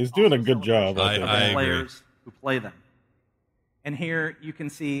 He's doing a good job. I think. agree. Players who play them. And here you can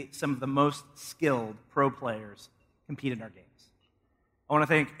see some of the most skilled pro players compete in our games. I want to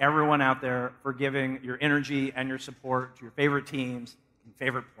thank everyone out there for giving your energy and your support to your favorite teams and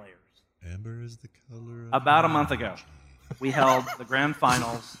favorite players. Amber is the color of About a month ago, we held the grand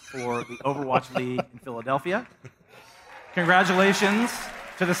finals for the Overwatch League in Philadelphia. Congratulations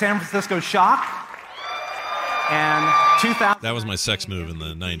to the San Francisco Shock and 2000. That was my sex move in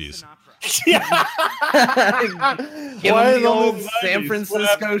the 90s. Give Why him the old those San 90s?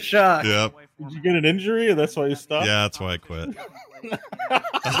 Francisco Shock. Yep. Did you get an injury, and that's why you stopped? Yeah, that's why I quit. You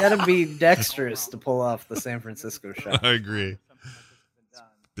gotta be dexterous to pull off the San Francisco Shock. I agree. It's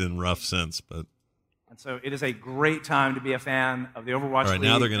been rough since, but And so it is a great time to be a fan of the Overwatch all right. League.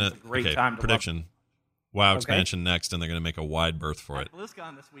 Now they're gonna It's a great time to prediction. WoW expansion next, and they're gonna make a wide berth for love it. it.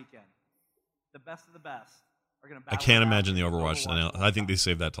 BlizzCon this weekend. The best of the best are going to I can't imagine the Overwatch. I think they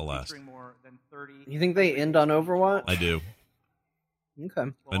saved that to last. More than 30 You think they end on Overwatch? I do.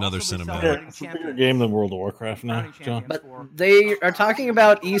 Okay. Another cinematic. It's a bigger game than World of Warcraft now, John. But they are talking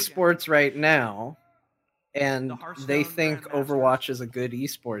about esports right now, and they think Overwatch is a good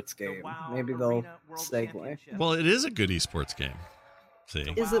esports game. Maybe they'll segue. Well, it is a good esports game. See,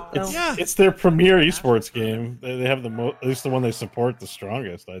 is it? It's their premier esports game. They have at least the one they support the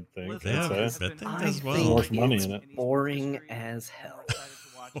strongest. I think. Yeah, I'd say. that thing does well. More money in it. Boring as hell.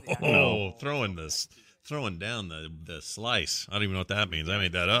 Oh, throwing down the slice. I don't even know what that means. I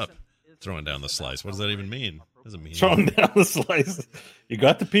made that up. Throwing down the slice. What does that even mean? Doesn't mean throwing down the slice. You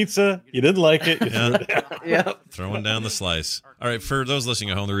got the pizza. You didn't like it. You threw it down. Yeah. Throwing down the slice. All right. For those listening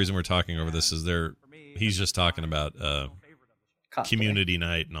at home, the reason we're talking over this is he's just talking about community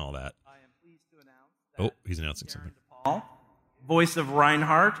night and all that. Oh, he's announcing something. Voice of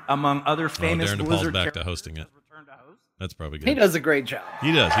Reinhardt, among other famous Darren Blizzard DePaul's back to hosting it. That's probably good. He does a great job.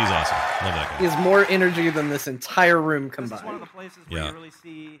 He does. He's awesome. Love that guy. He has more energy than this entire room combined. This is one of the places where you really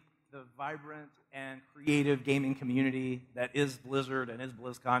see the vibrant and creative gaming community that is Blizzard and is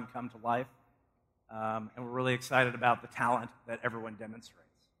BlizzCon come to life. And we're really excited about the talent that everyone demonstrates.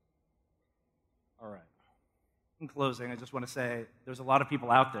 All right. In closing, I just want to say there's a lot of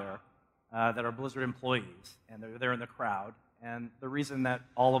people out there that are Blizzard employees, and they're there in the crowd. And the reason that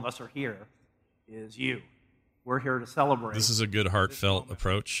all of us are here is you. We're here to celebrate. This is a good, heartfelt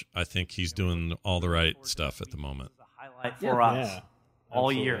approach. I think he's doing all the right stuff at the moment. It's a highlight for us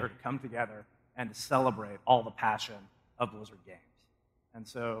all year to come together and to celebrate all the passion of Blizzard games. And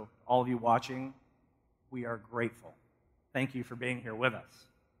so, all of you watching, we are grateful. Thank you for being here with us.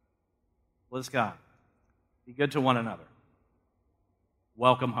 BlizzCon, be good to one another.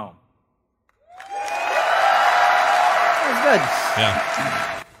 Welcome home. That was good.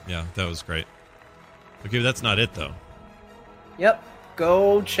 Yeah, that was great. Okay, but that's not it, though. Yep.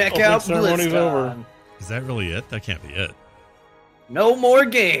 Go check out BlizzCon. Over. Is that really it? That can't be it. No more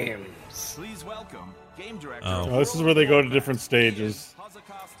games. Please welcome Game Director. Oh, this is where they go to different stages.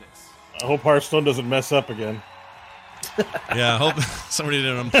 I hope Hearthstone doesn't mess up again. Yeah, I hope somebody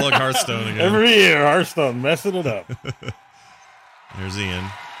didn't unplug Hearthstone again. Every year, Hearthstone messing it up. There's Ian.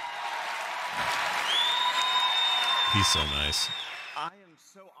 He's so nice. I am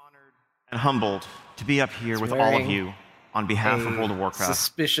so honored and humbled to be up here with all of you on behalf of World of Warcraft.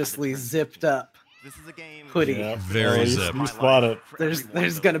 Suspiciously zipped up. This is a game hoodie. Yeah, very zipped. You spot it.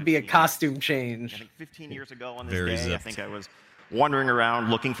 There's going to be a costume change. I think 15 years ago on this day, I think I was wandering around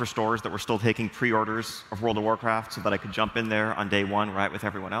looking for stores that were still taking pre-orders of World of Warcraft so that I could jump in there on day one right with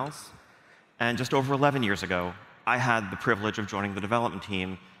everyone else. And just over 11 years ago, I had the privilege of joining the development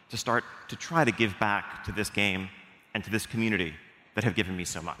team to start to try to give back to this game and to this community that have given me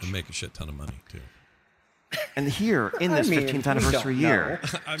so much. And make a shit ton of money, too. And here, in this 15th anniversary year,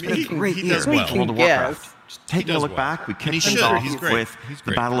 it's been a great year does well. for World of Warcraft. Just taking a look back, we kicked things off with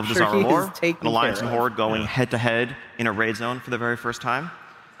the Battle of Dazar'alor, an Alliance and Horde going head-to-head in a raid zone for the very first time.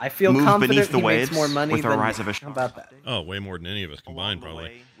 I feel Moved confident beneath the he waves makes more money with than the rise me. of a How about that? Oh, way more than any of us combined,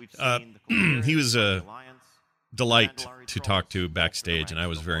 probably. He was a delight to talk to backstage, and I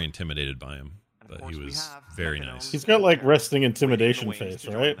was very intimidated by him. But he was very nice. He's got like resting intimidation face,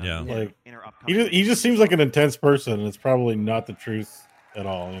 right? Yeah. Like he just seems like an intense person, and it's probably not the truth at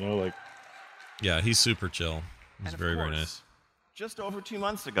all. You know, like. Yeah, he's super chill. He's very, very nice. Just over 2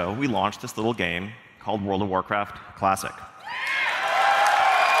 months ago, we launched this little game called World of Warcraft Classic. A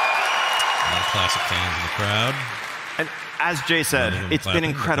lot of Classic fans in the crowd. And as Jay said, it's been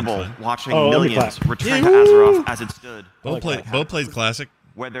incredible watching Oh, millions return to Azeroth as it stood. Beau played Classic.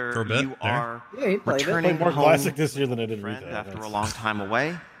 Whether for a bit you are he played returning more home Classic this year than I did after a long time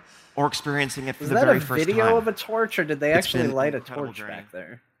away, or experiencing it for Is the that very a first video time. of a torch, or did they It's actually been light an a incredible torch journey. back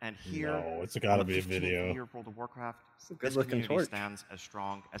there? And here, No, it's got to be a video. Year of World of Warcraft, It's a this good-looking community torch. stands as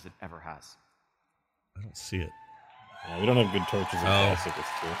strong as it ever has. I don't see it. Yeah, we don't have good torches in Classic. It's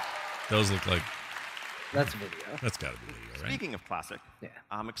true. Those look like. That's video. That's got to be video, right? Speaking of Classic,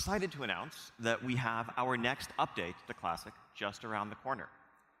 I'm excited to announce that we have our next update to Classic just around the corner.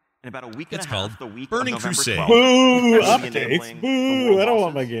 In about a week and It's a half, called the week Burning of November Crusade. 12th, Boo! we'll be Updates. enabling the Boo! world I don't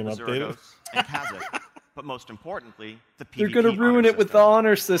want bosses, my game the updated. Zeragos, and Khazak. But most importantly, the PvP They're going to ruin honor it with the system.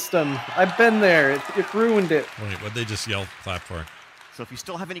 honor system. I've been there. It ruined it. Wait, what'd they just yell clap for? So if you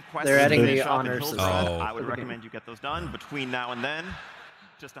still have any questions, They're adding finish the up in honor Hillside, system. Oh. I would recommend you get those done between now and then.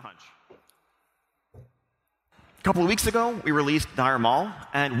 Just a hunch. A couple of weeks ago, we released Dire Maul,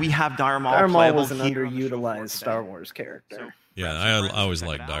 and we have Dire Maul Dire Maul playable was an here on the show floor underutilized today. Star Wars character. Yeah, I always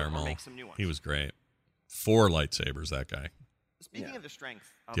liked Dire Maul. He was great. 4 lightsabers, that guy. Speaking of the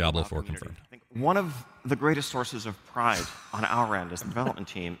strength of Diablo the 4 community, confirmed. I think one of the greatest sources of pride on our end as the development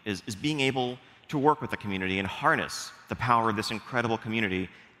team is being able to work with the community and harness the power of this incredible community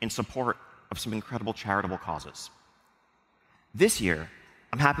in support of some incredible charitable causes. This year,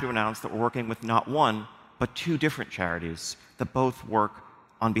 I'm happy to announce that we're working with not one, but 2 different charities that both work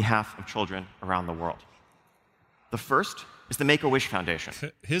on behalf of children around the world. The first is the Make-A-Wish Foundation.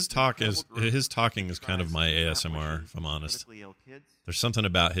 His talking is kind of my ASMR, if I'm honest. There's something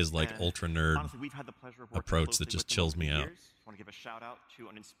about his like ultra nerd approach that just chills me out.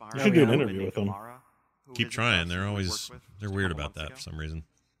 You should do an interview with him. Keep trying. They're weird about that for some reason.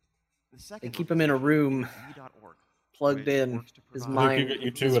 They keep him in a room, plugged in. His mind.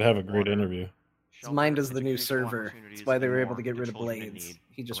 You two would have a great interview. His mind is the new server. That's why they were able to get rid of Blades.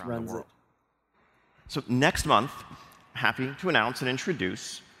 He just runs it. So next month, happy to announce and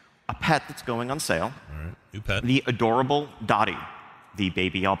introduce a pet that's going on sale. All right, new pet. The adorable Dottie, the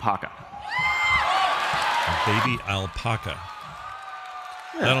baby alpaca. A baby alpaca.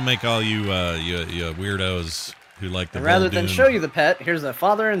 Yeah. That'll make all you weirdos who like the rather than show you the pet, here's a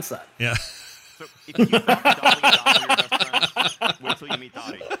father and son. Yeah. So if you thought Dolly and Dottie were best friends, wait till you meet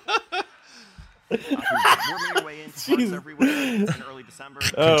Dottie. We're making our way into parks everywhere in early December.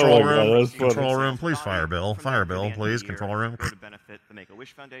 Control room, please fire Bill. Fire Bill, please. Control room.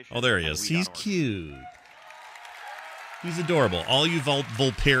 Oh, there he is. He's cute. He's adorable. All you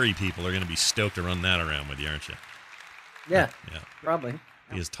Volperi people are going to be stoked to run that around with you, aren't you? Yeah. Yeah. Probably.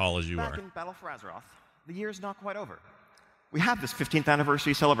 Be as tall as you Back are. in Battle for Azeroth, the year's not quite over. We have this 15th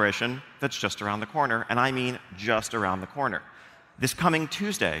anniversary celebration that's just around the corner, and I mean just around the corner. This coming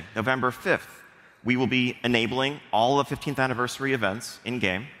Tuesday, November 5th, we will be enabling all the 15th anniversary events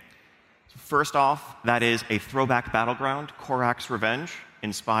in-game. First off, that is a throwback battleground, Korak's Revenge,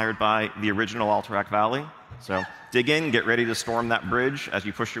 inspired by the original Alterac Valley. So dig in, get ready to storm that bridge as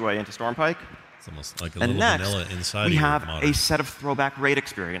you push your way into Stormpike. It's almost like a And little next, vanilla inside we of have modern. a set of throwback raid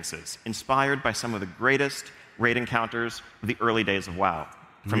experiences, inspired by some of the greatest raid encounters of the early days of WoW.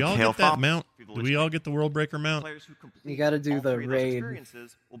 Do we all get that mount? Do we all get the Worldbreaker mount? You got to do the raid.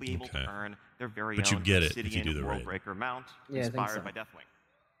 Will be able to earn their very But you own get it if you Obsidian do the raid. Worldbreaker mount, Yeah, I think inspired so. by Deathwing.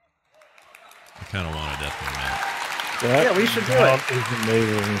 I kind of want a Deathwing mount. Yeah, we should do That it. is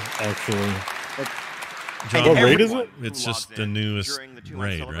amazing, actually. John, What raid is it? It's just the newest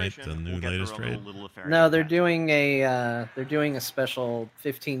raid, right? The new latest raid. No, they're doing a special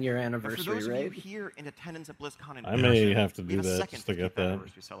 15-year For anniversary those of you raid. here in attendance at BlizzCon in I may person, have to we do have a that second just to get 15th that.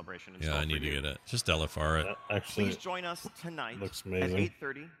 anniversary celebration in Yeah, store I for need to you. get it. Just LFR it. Actually, Please join us tonight looks at amazing.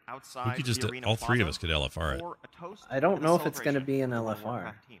 8:30 outside We could just the Arena all three of Plaza us could LFR it. for a toast I don't and a know if it's going to celebration be an of the World of LFR.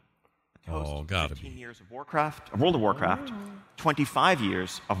 Warcraft team. A toast Oh, to gotta 15 be. years of World of Warcraft, 25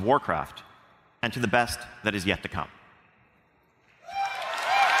 years of Warcraft, and to the best that is yet to come.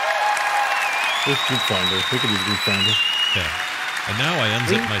 This Group Finder. We could use Group Finder. Okay. And now I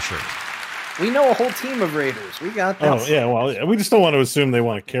unzip my shirt. We know a whole team of raiders. We got this. Oh, yeah, well, we just don't want to assume they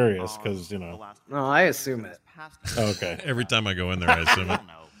want to carry us, because, No, I assume it. Okay. Every time I go in there, I assume it.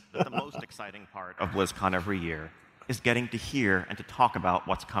 That the most exciting part of BlizzCon every year is getting to hear and to talk about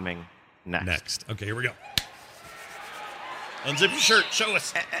what's coming next. Okay, here we go. Unzip your shirt. Show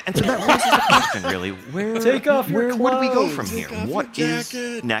us. And so that raises the question, really. Where, Take off your where would we go clothes. from here? Take off What your is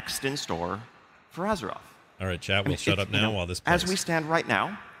jacket. next in store for Azeroth? All right, chat, we'll I mean, shut it's, up now while this As plays. we stand right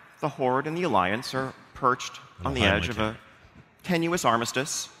now, the Horde and the Alliance are perched on the hide edge my of a tenuous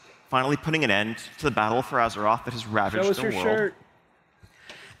armistice, finally putting an end to the battle for Azeroth that has ravaged Show us the your world. shirt.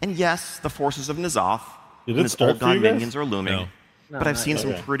 And yes, the forces of N'Zoth Did and it his start old for you god guys? minions are looming. No. But I've not seen yet.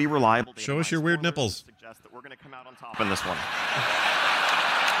 some pretty reliable Show us your weird nipples. suggest that we're going to come out on top in this one.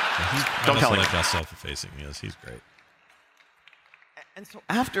 I Don't also tell like him. how self-effacing he is. He's great. And so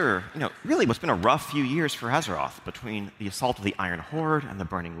after, really what's been a rough few years for Azeroth, between the assault of the Iron Horde and the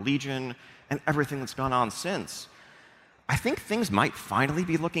Burning Legion and everything that's gone on since, I think things might finally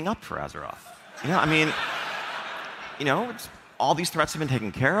be looking up for Azeroth. It's, all these threats have been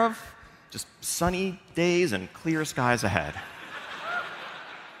taken care of, just sunny days and clear skies ahead.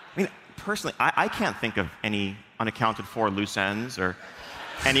 Personally, I can't think of any unaccounted for loose ends or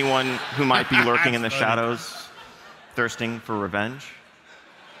anyone who might be lurking in the shadows, thirsting for revenge.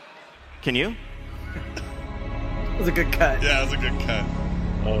 Can you? That was a good cut. Yeah, it was a good cut.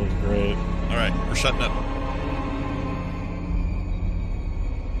 That was great. All right, we're shutting up.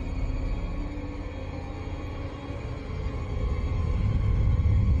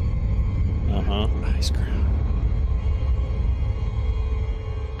 Ice Crown.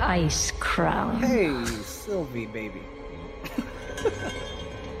 Ice Crown. Hey, Sylvie, baby.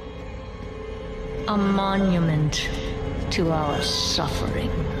 A monument to our suffering.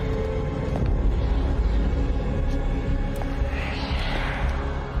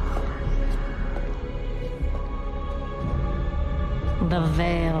 The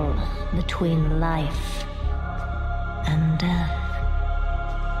veil between life and death.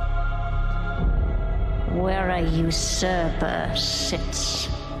 Where a usurper sits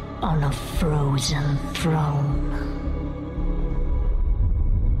on a frozen throne.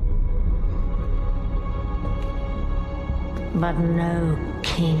 But no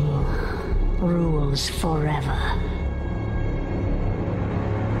king rules forever.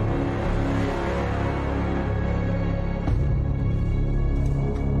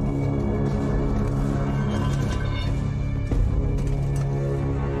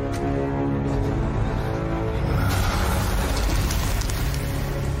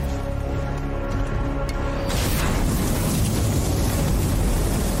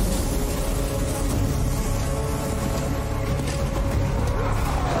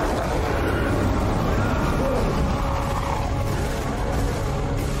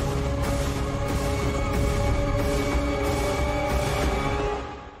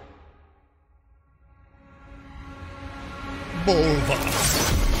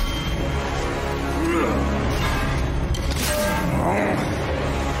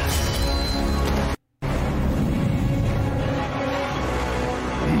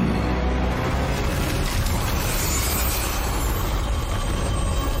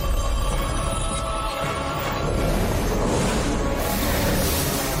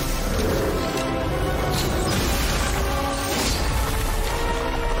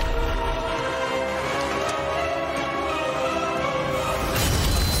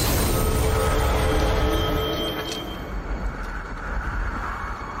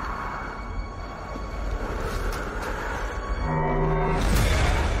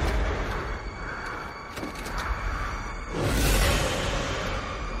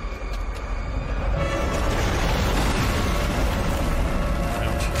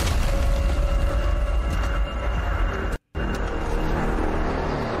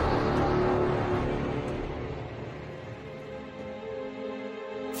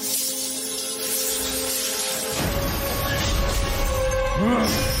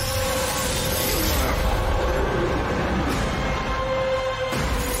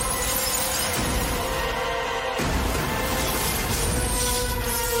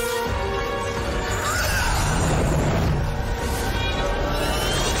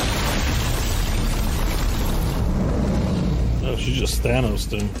 She just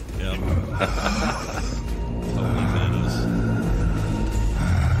Thanos'd him. Yeah. Totally Thanos.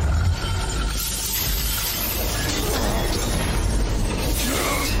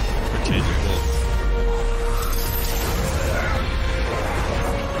 Interchangeable.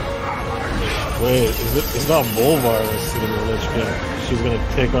 Wait, it's not Bolvar's gonna let you go. She's gonna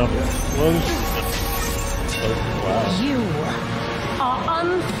take off his clothes. Oh, wow. You are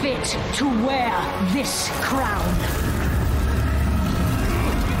unfit to wear this crown.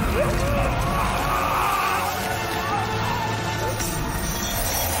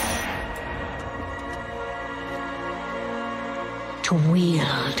 To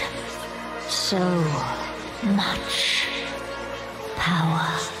wield so much power.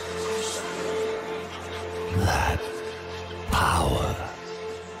 That power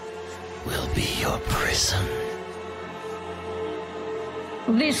will be your prison.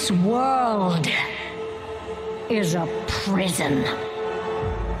 This world is a prison.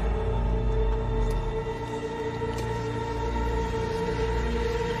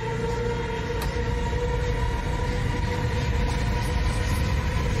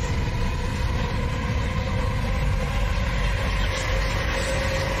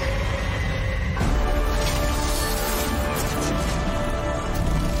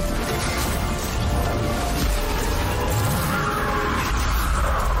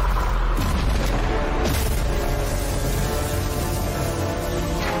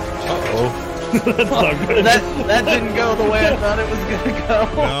 that didn't go the way I thought it was gonna go.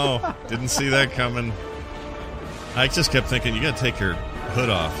 No, didn't see that coming. I just kept thinking, you gotta take your hood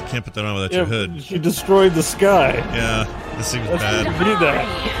off. You can't put that on without your hood. She destroyed the sky. Yeah, this seems bad. You need that.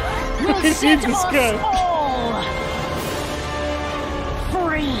 We'll You set need the us sky. all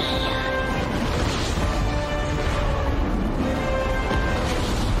free.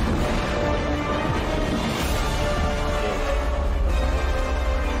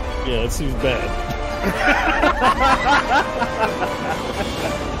 Yeah, it seems bad.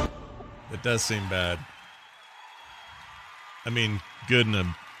 It does seem bad. I mean, good in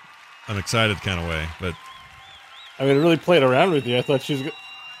a I'm excited kind of way, but I mean, it really played around with you. I thought she's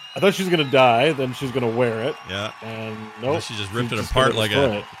gonna die, then she's gonna wear it. Yeah, and nope, she just ripped it apart like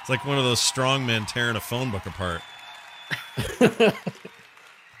it's like one of those strong men tearing a phone book apart.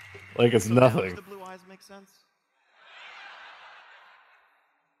 Like it's nothing. The blue eyes make sense?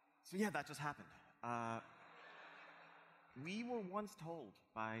 So yeah, that just happened. We were once told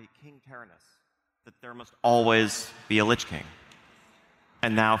by King Tyrannus that there must always be a Lich King.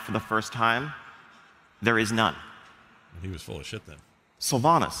 And now, for the first time, there is none. He was full of shit then.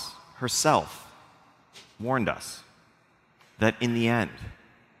 Sylvanas herself warned us that in the end,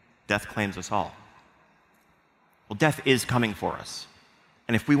 death claims us all. Well, death is coming for us.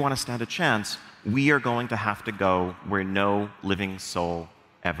 And if we want to stand a chance, we are going to have to go where no living soul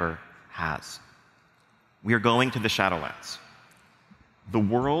ever has. We are going to the Shadowlands, the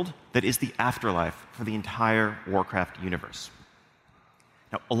world that is the afterlife for the entire Warcraft universe.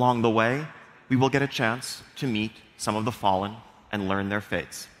 Now, along the way, we will get a chance to meet some of the fallen and learn their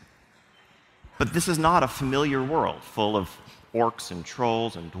fates. But this is not a familiar world full of orcs and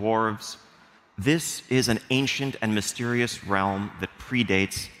trolls and dwarves. This is an ancient and mysterious realm that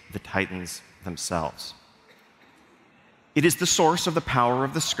predates the Titans themselves. It is the source of the power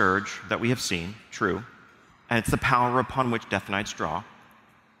of the Scourge that we have seen, true, and it's the power upon which Death Knights draw,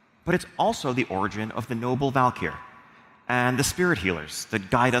 but it's also the origin of the noble Valkyr and the spirit healers that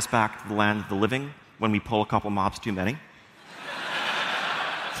guide us back to the land of the living when we pull a couple mobs too many.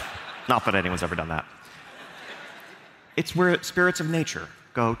 Not that anyone's ever done that. It's where spirits of nature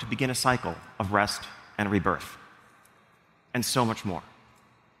go to begin a cycle of rest and rebirth, and so much more.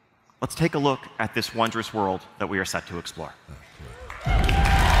 Let's take a look at this wondrous world that we are set to explore.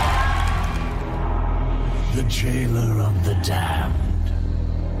 The jailer of the damned.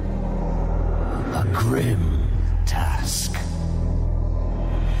 A grim task,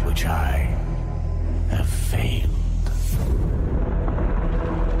 which I have failed.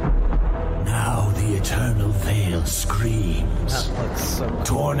 Now the eternal veil screams,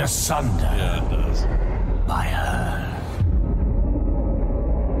 torn asunder by her.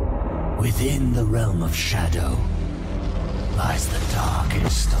 Within the realm of shadow lies the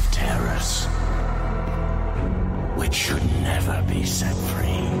darkest of terrors, which should never be set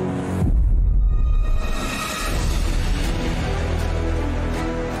free.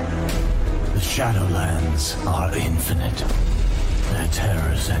 The Shadowlands are infinite. Their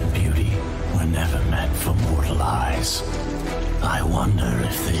terrors and beauty were never meant for mortal eyes. I wonder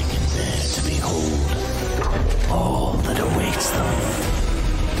if they can bear to behold all that awaits them.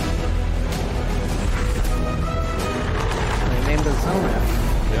 They named the zone after.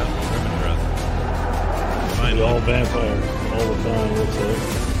 Yeah, Ribbon Breath. Finally. All vampires, all the time, looks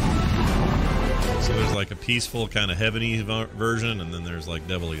like. So there's like a peaceful kind of heavenly version, and then there's like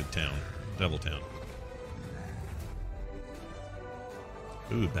Devil Town.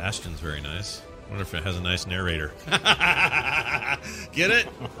 Ooh, Bastion's very nice. Wonder if it has a nice narrator. Get it?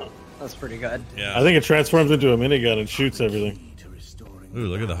 That's pretty good. Yeah. I think it transforms into a minigun and shoots everything. Ooh,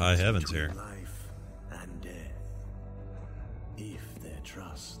 look at the high heavens here. And death, if their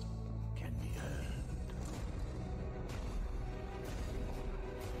trust can be earned.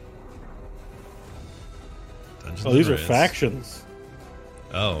 Dungeons Oh, these and are Dragons. factions.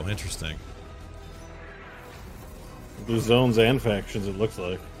 Oh, interesting. There's zones and factions, it looks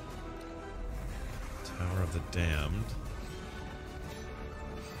like. Tower of the Damned.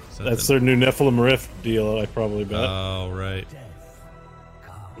 That's their new Nephilim Rift deal, I probably bet. Oh, right.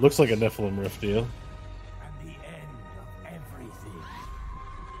 Looks like a Nephilim Rift deal. And the end of everything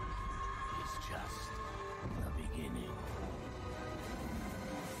is just the beginning.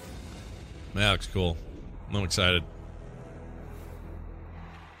 That looks cool. I'm excited.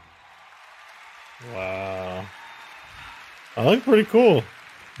 Wow. I look pretty cool.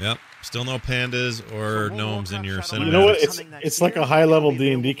 Yep. Still no pandas or gnomes in your cinematics. You know what? It's like a high-level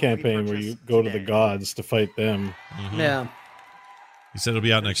D&D campaign where you go to the gods to fight them. Mm-hmm. Yeah. He said it'll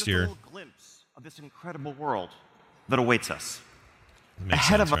be out next year. Glimpse of this incredible world that awaits us. It makes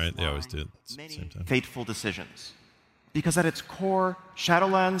Ahead sense, of right? They always do at the many same time. fateful decisions. Because at its core,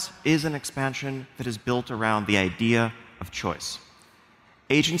 Shadowlands is an expansion that is built around the idea of choice.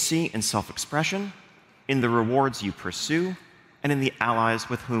 Agency and self-expression, in the rewards you pursue, and in the allies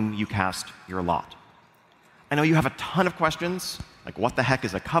with whom you cast your lot. I know you have a ton of questions, like what the heck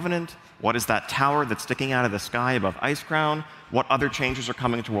is a covenant? What is that tower that's sticking out of the sky above Icecrown? What other changes are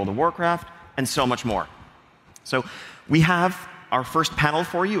coming to World of Warcraft? And so much more. So we have our first panel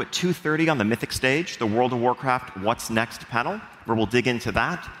for you at 2:30 on the Mythic stage, the World of Warcraft What's Next panel, where we'll dig into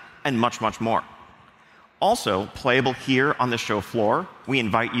that and much, much more. Also, playable here on the show floor, we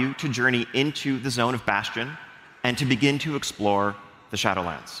invite you to journey into the zone of Bastion and to begin to explore the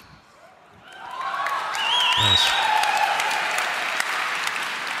Shadowlands. Nice.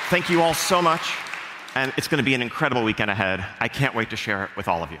 Thank you all so much, and it's going to be an incredible weekend ahead. I can't wait to share it with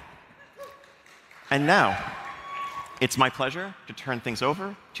all of you. And now, it's my pleasure to turn things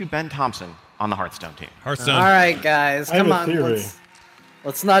over to Ben Thompson on the Hearthstone team. Hearthstone. All right, guys, come on. Theory.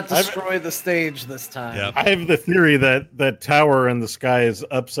 Let's not destroy the stage this time. Yep. I have the theory that tower in the sky is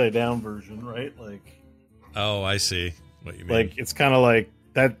upside down version, right? Like, oh, I see what you mean. Like it's kind of like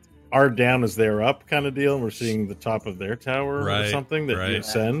that. Our down is their up kind of deal, and we're seeing the top of their tower or something that you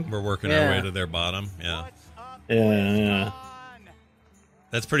ascend. We're working our way to their bottom. Yeah. Yeah.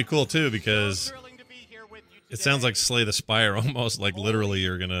 That's pretty cool too, because it sounds like Slay the Spire almost. Like literally,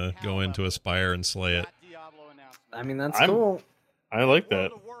 you're gonna go into a spire and slay it. I mean, that's cool. I like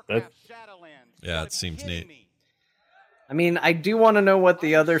that. Yeah, it seems neat. I mean, I do want to know what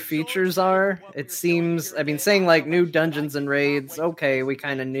the other features are. It seems, I mean, saying like new dungeons and raids, okay, we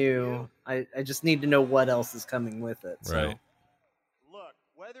kind of knew. I just need to know what else is coming with it. So. Right. Look,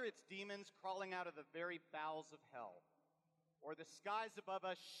 whether it's demons crawling out of the very bowels of hell, or the skies above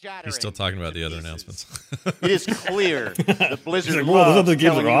us shattering. He's still talking about the other announcements. It is clear that Blizzard like, well, those other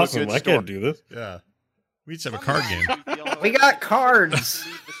games are awesome. I story. can't do this. Yeah. We just have a card game. We got cards.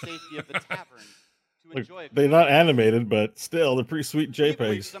 Look, they're not animated, but still, they're pretty sweet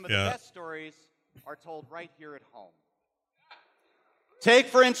JPEGs. Some of the best stories are told right here at home. Take,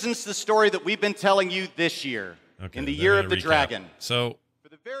 for instance, the story that we've been telling you this year, in the Year of the Dragon. So,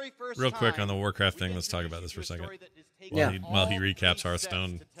 real quick on the Warcraft thing, let's talk about this for a second. While he recaps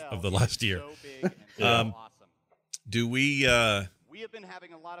Hearthstone of the last year. Do we... We have been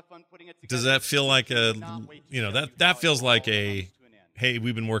having a lot of fun putting it together. Does that feel like that feels like a, hey,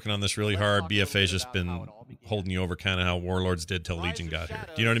 we've been working on this really hard. BFA's just been holding you over, kind of how Warlords did till Legion got here.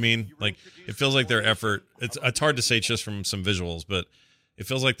 Do you know what I mean? Like, it feels like their effort, it's hard to say just from some visuals, but it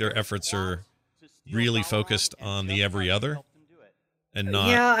feels like their efforts are really focused on the every other and not.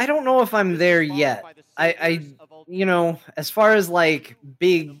 Yeah, I don't know if I'm there yet. I as far as like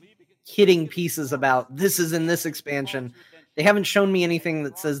big hitting pieces about this is in this expansion, they haven't shown me anything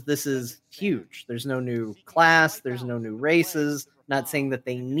that says this is huge. There's no new class. There's no new races. Not saying that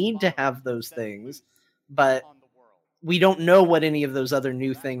they need to have those things, but we don't know what any of those other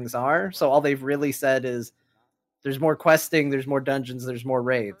new things are. So all they've really said is there's more questing, there's more dungeons, there's more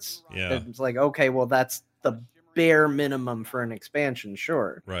raids. Yeah. It's like, okay, well, that's the bare minimum for an expansion.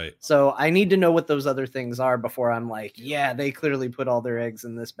 Sure. Right. So I need to know what those other things are before I'm like, yeah, they clearly put all their eggs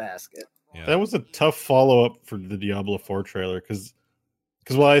in this basket. Yeah. That was a tough follow-up for the Diablo 4 trailer, because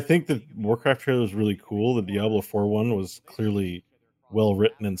while I think the Warcraft trailer was really cool, the Diablo 4 one was clearly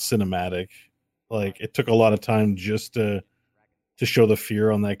well-written and cinematic. Like, it took a lot of time just to show the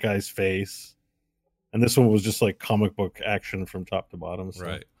fear on that guy's face. And this one was just like comic book action from top to bottom. So.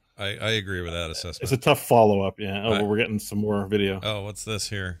 Right. I agree with that assessment. It's a tough follow-up, yeah. Oh, we're getting some more video. Oh, what's this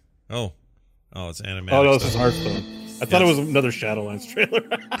here? Oh, it's animated. Oh, no, this is Hearthstone. I thought it was another Shadowlands trailer.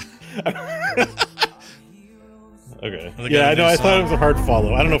 Okay. Yeah, I know. I thought it was a hard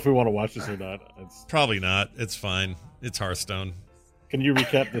follow. I don't know if we want to watch this or not. It's probably not. It's fine. It's Hearthstone. Can you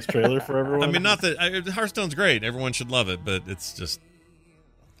recap this trailer for everyone? I mean, not that Hearthstone's great. Everyone should love it, but it's just,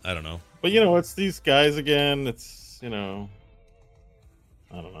 I don't know. But it's these guys again. It's I don't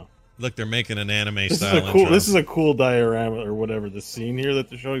know. Look, they're making an anime this style. This is a cool diorama or whatever. The scene here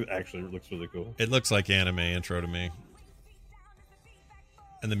that they're showing actually looks really cool. It looks like anime intro to me.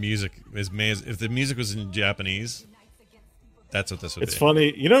 And the music is if the music was in Japanese, that's what this would be. It's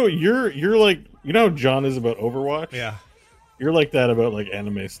funny, you're like, how John is about Overwatch. Yeah, you're like that about like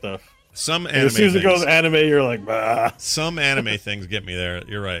anime stuff. Some anime. As soon as it goes anime, you're like, bah. Some anime things get me there.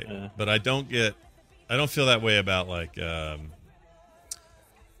 You're right, but I don't feel that way about like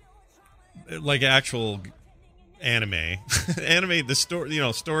actual anime. Anime, the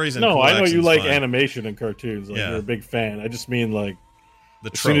story, stories and no, I know you like fine. Animation and cartoons. Like you're a big fan. I just mean like.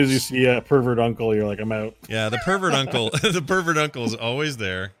 As soon as you see a pervert uncle, you're like, I'm out. Yeah, the pervert uncle. The pervert uncle is always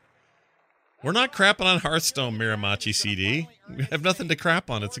there. We're not crapping on Hearthstone, Miramachi CD. We have nothing to crap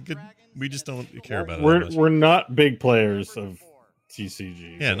on. It's a good. We just don't care about it. We're not big players of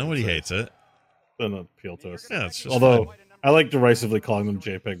TCG. Yeah, nobody hates it. Doesn't appeal to us. Yeah, it's just. Although fun. I like derisively calling them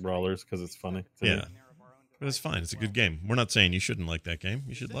JPEG brawlers because it's funny. Yeah, but it's fine. It's a good game. We're not saying you shouldn't like that game.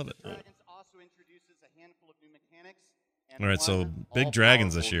 You should love it. All right, so big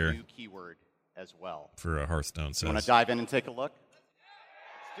dragons this year keyword as well. For a Hearthstone says. You want to dive in and take a look? Let's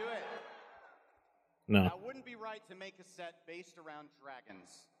do it. No. Now, wouldn't be right to make a set based around dragons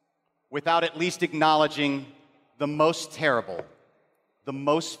without at least acknowledging the most terrible, the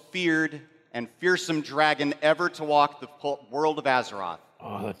most feared and fearsome dragon ever to walk the world of Azeroth.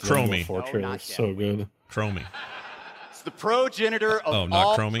 Oh, that Chromie. Diablo 4 trailer is so good. Chromie. It's the progenitor of not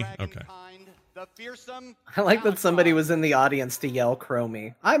all Chromie? Okay. the The fearsome. I like that somebody was in the audience to yell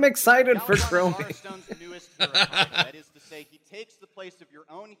Chromie. I'm excited for Chromie. Hearthstone's newest hero type. That is to say, he takes the place of your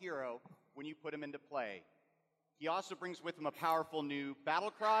own hero when you put him into play. He also brings with him a powerful new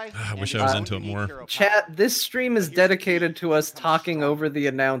battle cry. I wish I was into it more. Chat, this stream is dedicated to us talking over the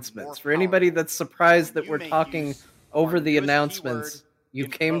announcements. For anybody that's surprised that we're talking over the announcements, you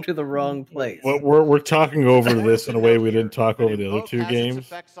came to the wrong place. Well, we're talking over this in a way we didn't talk over the other two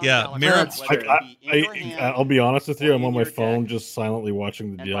games. Yeah, I'll be honest with you. I'm on my phone just silently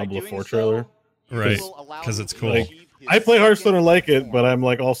watching the Diablo 4 trailer. Right, because it's cool. Like, I play Hearthstone and like it, but I'm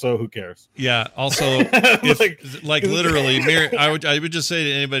like, also, who cares? Yeah. Also, if, like literally, I would just say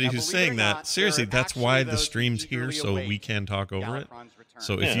to anybody who's saying that, seriously, that's why the stream's here, so we can talk over it.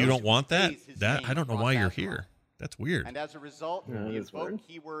 So if you don't want that I don't know why you're here. That's weird. And as a result, the invoke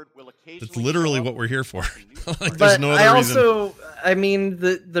keyword will occasionally. That's literally what we're here for. Like, but there's no other reason. I mean,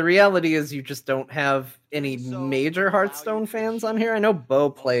 the reality is you just don't have any major Hearthstone fans on here. I know Beau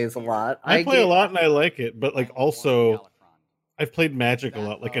plays a lot. I play a lot and I like it, but like also, I've played Magic a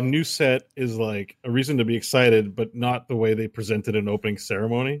lot. Like a new set is like a reason to be excited, but not the way they presented an opening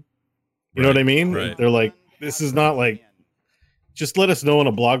ceremony. You know what I mean? Right. They're like, this is not like. Just let us know in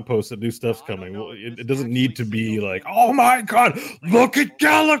a blog post that new stuff's coming. Well, it doesn't need to be like, oh my god, look at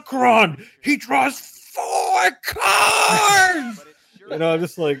Galakron! He draws 4 cards! You know, I'm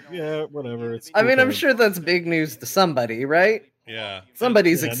just like, yeah, whatever. I mean, I'm sure that's big news to somebody, right? Yeah.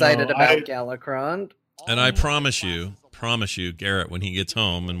 Somebody's excited about Galakron. And I promise you, Garrett, when he gets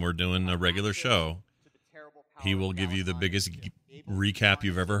home and we're doing a regular show, he will give you the biggest recap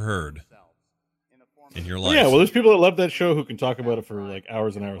you've ever heard in your life. Yeah, well, there's people that love that show who can talk about it for like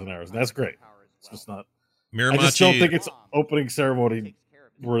hours and hours and hours, and that's great. It's just not. I just don't think it's opening ceremony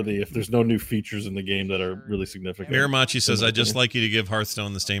worthy if there's no new features in the game that are really significant. Miramachi says, "I'd just like you to give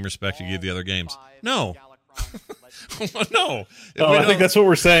Hearthstone the same respect you give the other games." No, no. I think that's what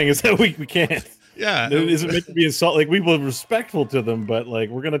we're saying is that we can't. Yeah, it isn't meant to be insult. Like we were respectful to them, but like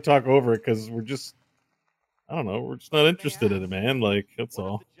we're gonna talk over it because we're just, I don't know, we're just not interested in it, man. Like that's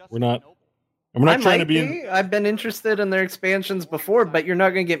all. We're not trying to be. I've been interested in their expansions before, but you're not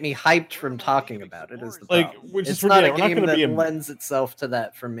going to get me hyped from talking about it. Is the problem? It's not a game that lends itself to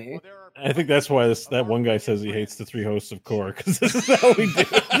that for me. I think that's why that one guy says he hates the 3 hosts of Core because this is how we do.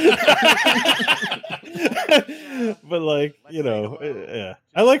 But like yeah,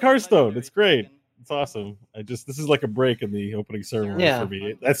 I like Hearthstone. It's great. It's awesome. This is like a break in the opening ceremony for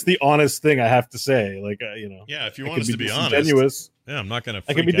me. That's the honest thing I have to say. Like yeah, if you want us to be honest. Yeah, I'm not going to.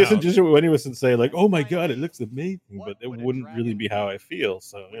 I can be disingenuous and say like, "Oh my god, it looks amazing," but it wouldn't really be how I feel.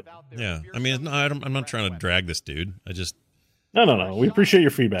 So yeah, I mean, no, I'm not trying to drag this dude. I just no. We appreciate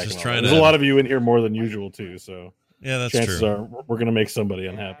your feedback. There's a lot of you in here more than usual too. So yeah, that's chances true. are we're going to make somebody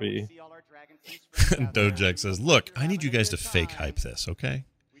unhappy. Dojek says, "Look, I need you guys to fake hype this, okay?"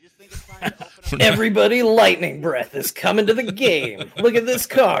 Everybody, lightning breath is coming to the game. Look at this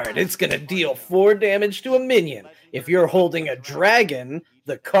card. It's going to deal 4 damage to a minion. If you're holding a dragon,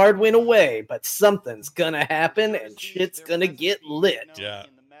 the card went away, but something's going to happen and shit's going to get lit. Yeah.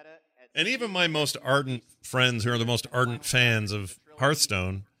 And even my most ardent friends who are the most ardent fans of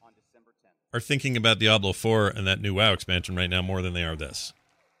Hearthstone are thinking about Diablo 4 and that new WoW expansion right now more than they are this.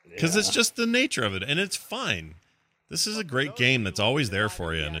 Because it's just the nature of it, and it's fine. This is a great game that's always there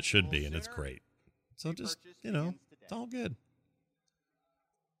for you, and it should be, and it's great. So just, it's all good.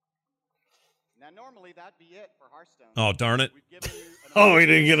 Now, normally that'd be it for Hearthstone. Oh, darn it. Oh, we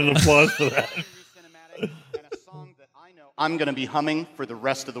didn't get an applause for that. I'm going to be humming for the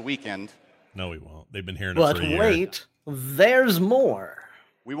rest of the weekend. No, we won't. They've been hearing it for a year. But wait, there's more.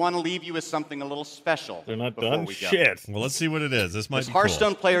 We want to leave you with something a little special. They're not done? Shit. Well, let's see what it is. This might be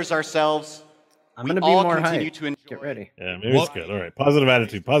Hearthstone players ourselves. I'm going to be more hyped. Get ready. Yeah, maybe it's good. All right. Positive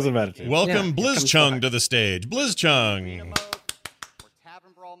attitude. Welcome Blizzchung to the stage. Blizzchung.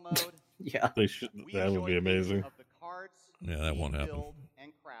 Yeah. That would be amazing. Yeah, that won't happen.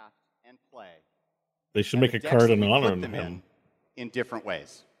 They should make a card in honor of him. In different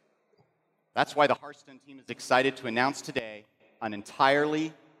ways. That's why the Hearthstone team is excited to announce today an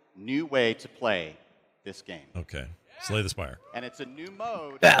entirely new way to play this game. Okay. Slay the Spire. And it's a new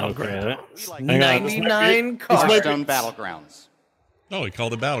mode. Battlegrounds. Like 99 cards. Hearthstone Battlegrounds. Oh, he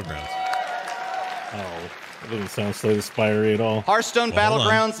called it Battlegrounds. Oh, that doesn't sound Slay the Spire at all. Hearthstone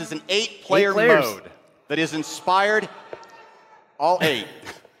Battlegrounds is an 8-player mode that is inspired. All 8.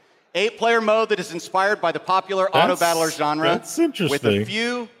 8-player mode that is inspired by the popular auto battler genre. That's interesting. With a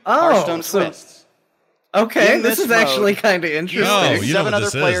few Hearthstone twists. Okay, In this is mode, actually kind of interesting. No, you know Seven what other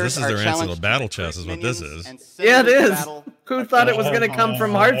this is. players This is are their answer to challenged battle to chess is what this is. Yeah, it is. battle Who thought it was going to come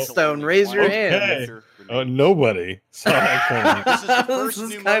from Hearthstone? Raise your Okay. hand. Nobody saw that coming. This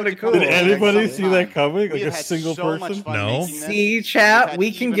is kind of cool. Did anybody see that coming? Like We a have had single so much person? fun No. making this. See, chat,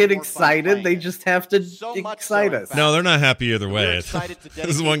 we can get excited. They just have to excite us. No, they're not happy either way. excited to This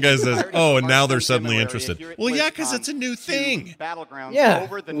is one guy says, "Oh, and now they're Hearthstone suddenly demo area interested." here at Well, yeah, because BlizzCon it's a new thing. Battlegrounds Yeah,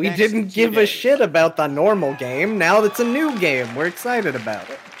 over the we next didn't 2 give a days. shit about the normal game. Now it's a new game. We're excited about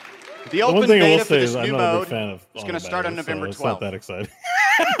it. The open one thing I will beta for say this is I'm new not a mode big fan of is going to start on November It's not 12th. that exciting.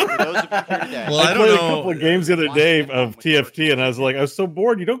 For those of you here today. Well, I I don't played a know. couple of games the other day of TFT, and I was so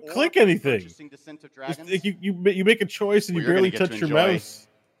bored. You don't click anything. Descent of Just, Dragons, like, you make a choice and Well, you you're barely gonna get touch to your enjoy mouse.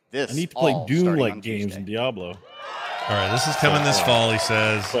 this I need to play all Doom starting like on games Tuesday. in Diablo. All right, this is coming this fall, he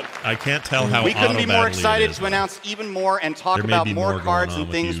says. But I can't tell how We couldn't be more auto-battly it excited is, to though. announce even more and talk There may about be more more cards going and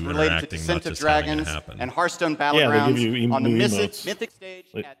on things with you related to interacting, Descent not of just having it Dragons happen. and Hearthstone Yeah, they Battlegrounds give you on the new Mythic emotes. stage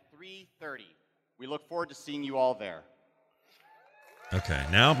Like- at 3:30. We look forward to seeing you all there. Okay,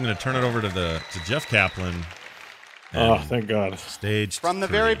 now I'm going to turn it over to Jeff Kaplan. Oh, and thank God. Stage From the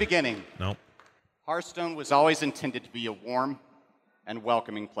 3. very beginning, Nope. Hearthstone was always intended to be a warm and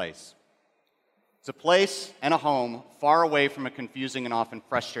welcoming place. It's a place and a home far away from a confusing and often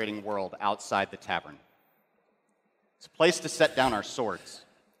frustrating world outside the tavern. It's a place to set down our swords.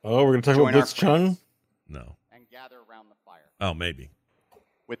 Oh, we're going to talk Join about our Blitzchung? No. And gather around the fire. Oh, maybe.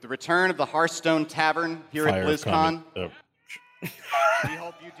 With the return of the Hearthstone Tavern here Fire at BlizzCon, comment. Oh. we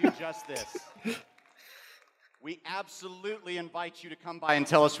hope you do just this. We absolutely invite you to come by and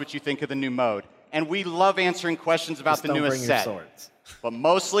tell us what you think of the new mode. And we love answering questions about Just the don't newest bring your set. swords. But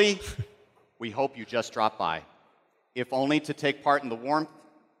mostly, we hope you just drop by, if only to take part in the warmth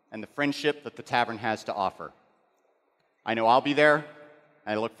and the friendship that the tavern has to offer. I know I'll be there, and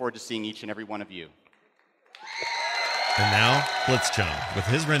I look forward to seeing each and every one of you. And now, Blitzchung with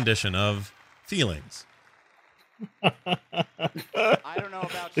his rendition of Feelings. I don't know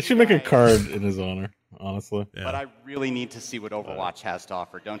about They you should make a guys, card in his honor, honestly. Yeah. but I really need to see what Overwatch has to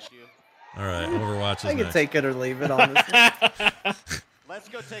offer, don't you? All right, Overwatch is I can next. take it or leave it, honestly. Let's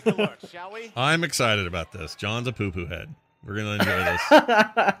go take a look, shall we? I'm excited about this. John's a poo-poo head. We're going to enjoy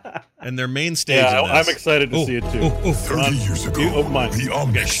this. And their main stage Yeah, in this. I'm excited to see it too. 30 years ago, the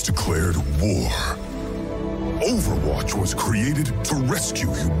Omnics declared war. Overwatch was created to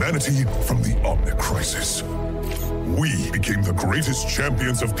rescue humanity from the Omnic crisis. We became the greatest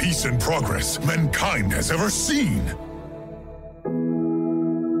champions of peace and progress mankind has ever seen.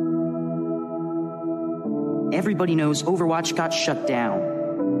 Everybody knows Overwatch got shut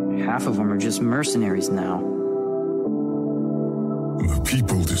down. Half of them are just mercenaries now. The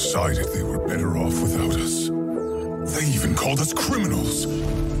people decided they were better off without us. They even called us criminals.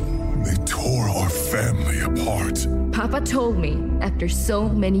 They tore our family apart. Papa told me, after so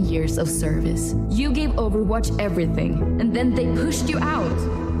many years of service, you gave Overwatch everything, and then they pushed you out.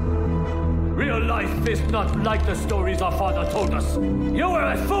 Real life is not like the stories our father told us. You were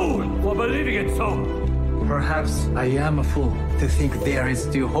a fool for believing it so. Perhaps I am a fool to think there is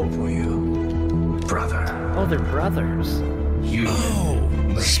still hope for you, brother. Oh, they're brothers. You.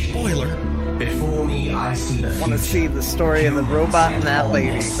 Oh, spoiler. Before me, I see the I want to see the story of the robot and that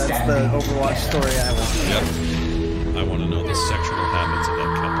lady. That's the Overwatch story I want. Yep. I want to know the sexual habits of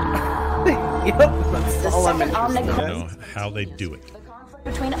that Yep, that's all I'm second interested couple. I Omnic- want to know how they do it.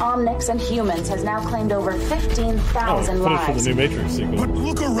 between Omnics and humans has now claimed over 15,000 footage lives. for the new Matrix sequel. But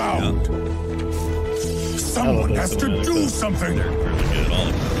look around. Someone has to do something. They're really good at all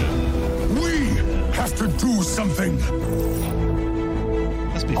of them. We have to do something.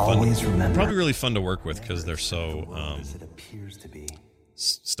 Must be fun. Always remember. Probably really fun to work with because they're so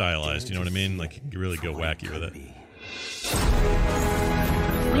stylized. You know what I mean? Like you really go wacky with it.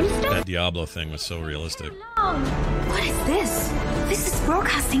 That Diablo thing was so realistic. What is this? This is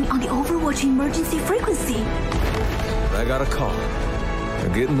broadcasting on the Overwatch emergency frequency. I got a call. They're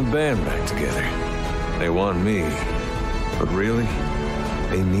getting the band back together. They want me. But really,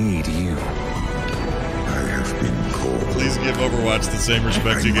 they need you. I have been called. Please give Overwatch the same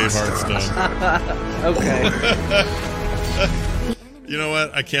respect you gave Hearthstone. Okay. You know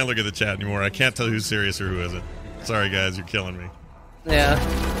what? I can't look at the chat anymore. I can't tell who's serious or who isn't. Sorry, guys. You're killing me. Yeah.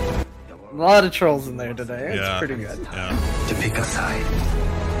 A lot of trolls in there today. It's Yeah. pretty good. Yeah. To pick a side.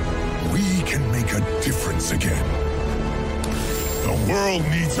 We can make a difference again. The world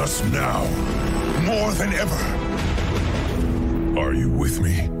needs us now, more than ever. Are you with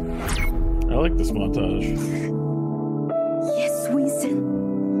me? I like this montage. Yes,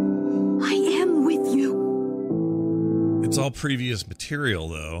 Winston. I am with you. It's all previous material,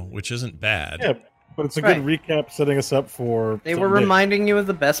 though, which isn't bad. Yeah, But it's a good recap setting us up for... They were reminding you of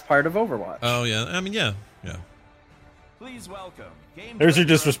the best part of Overwatch. Oh, yeah. I mean, yeah. Please welcome. There's your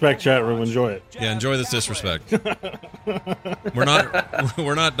disrespect, chat room. Enjoy it. Yeah, enjoy this disrespect. We're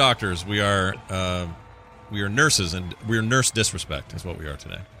not doctors. We are nurses, and we're nurse disrespect is what we are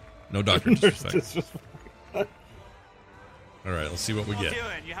today. No doctor disrespect. All right, let's see what we get.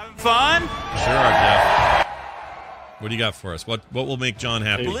 You having fun? Sure are, Jeff. What do you got for us? What will make John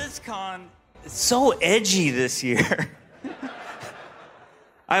happy? BlizzCon is so edgy this year.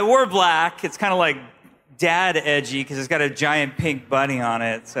 I wore black. It's kind of like dad edgy because it's got a giant pink bunny on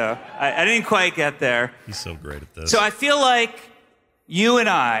it. So I didn't quite get there. He's so great at this. So I feel like you and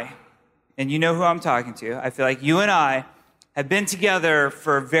I, and you know who I'm talking to, I feel like you and I have been together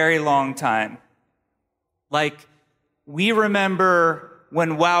for a very long time. Like, we remember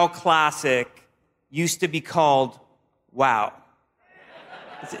when WoW Classic used to be called WoW.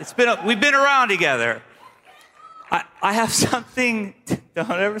 We've been around together. I have something, don't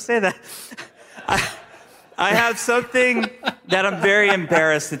ever say that. I have something that I'm very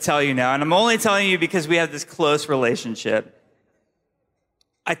embarrassed to tell you now, and I'm only telling you because we have this close relationship.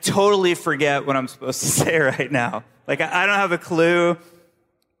 I totally forget what I'm supposed to say right now. Like, I don't have a clue.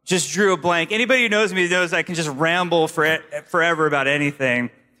 Just drew a blank. Anybody who knows me knows I can just ramble forever about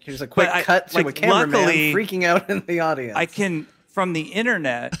anything. Here's a quick cut to a cameraman freaking out in the audience. I can, from the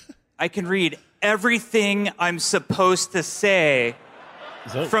internet, I can read everything I'm supposed to say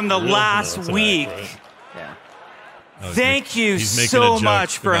from the last week. Yeah. Thank you so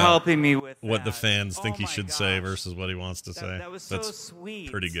much for helping me with what the fans think he should say versus what he wants to say. That was so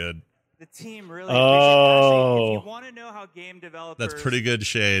sweet. Pretty good. The team really appreciates it. Actually, if you want to know how game developers That's pretty good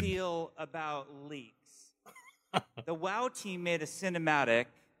shade. feel about leaks, the WoW team made a cinematic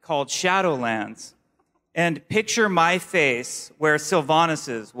called Shadowlands. And picture my face where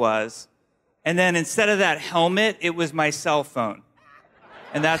Sylvanas' was, and then instead of that helmet, it was my cell phone.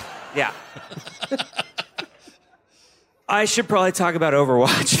 And that's, yeah. I should probably talk about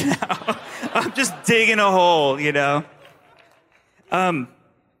Overwatch now. I'm just digging a hole, you know?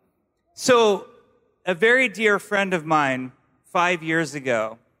 So a very dear friend of mine 5 years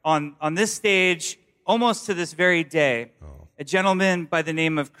ago on this stage, almost to this very day, a gentleman by the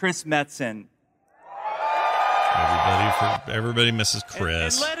name of Chris Metzen. Everybody misses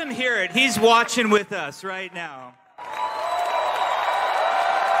Chris. And let him hear it. He's watching with us right now.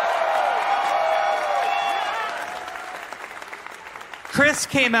 Chris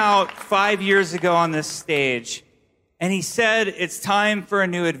came out 5 years ago on this stage, and he said it's time for a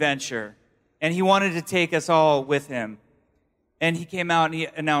new adventure, and he wanted to take us all with him. And he came out and he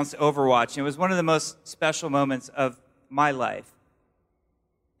announced Overwatch, and it was one of the most special moments of my life.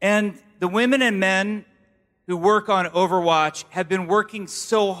 And the women and men who work on Overwatch have been working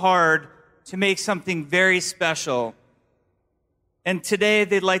so hard to make something very special. And today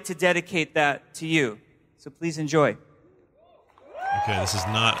they'd like to dedicate that to you. So please enjoy. Okay, this is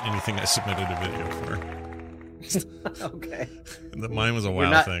not anything I submitted a video for. Okay. Mine was a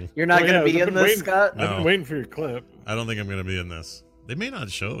WoW thing. You're not going to be in this, Scott? No. I've been waiting for your clip. I don't think I'm going to be in this. They may not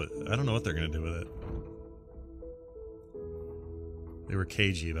show it. I don't know what they're going to do with it. They were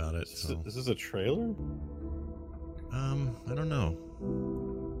cagey about it. So. Is this a trailer? I don't know.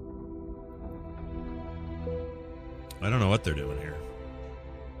 I don't know what they're doing here.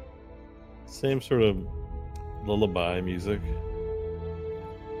 Same sort of lullaby music.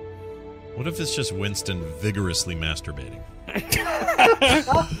 What if it's just Winston vigorously masturbating?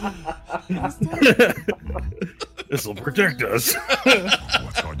 This will protect us.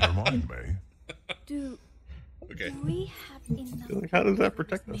 What's on your mind, May? Do okay. we have enough? How does that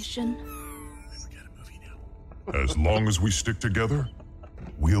protect us? As long as we stick together,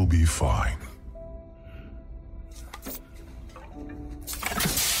 we'll be fine.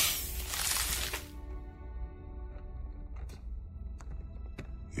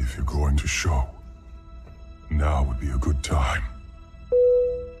 If you're going to show, now would be a good time.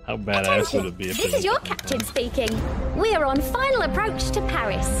 How badass would it be if This is your captain speaking. We are on final approach to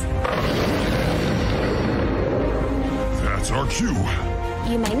Paris. That's our cue.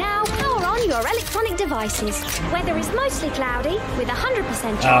 You may now power on your electronic devices. Weather is mostly cloudy with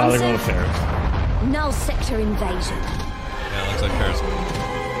 100% chance they're going to Paris. Null sector invasion. Yeah, looks like Paris.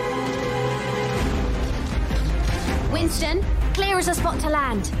 Winston, clear as a spot to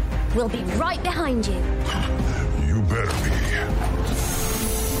land. We'll be right behind you. You better be.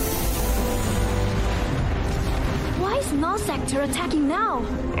 Why is Null sector attacking now?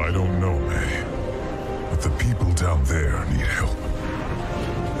 I don't know, May. But the people down there need help.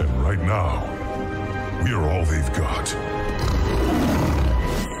 And right now, we are all they've got.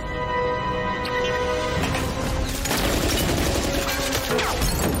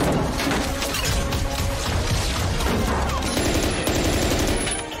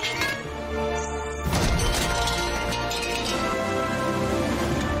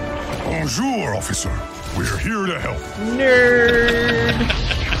 officer. We're here to help. Nerd.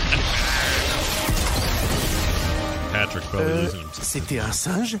 Patrick's probably losing himself. C'était un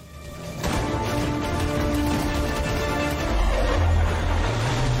singe?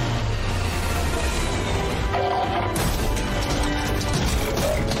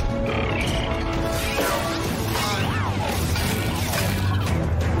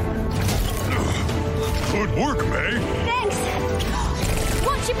 Good work, May. Thanks.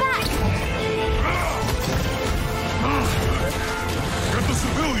 Watch your back. Get the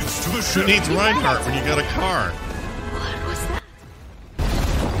civilians to the Who ship. needs Reinhardt when you got a car? What was that?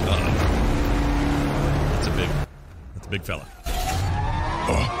 That's a big fella.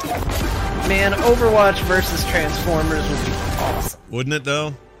 Man, Overwatch versus Transformers would be awesome. Wouldn't it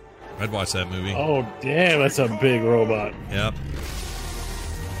though? I'd watch that movie. Oh damn, that's a big robot. Yep.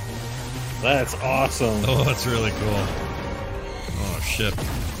 That's awesome. Oh, that's really cool. Oh shit.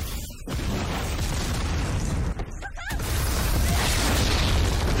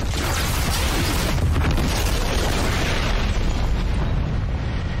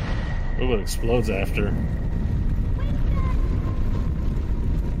 Oh, it explodes after.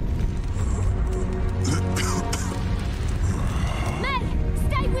 May,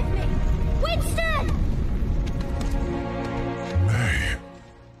 stay with me. Winston! May.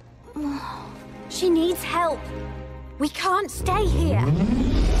 She needs help. We can't stay here.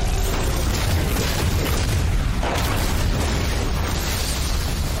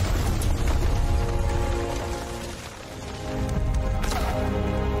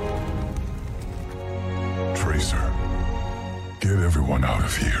 Tracer, get everyone out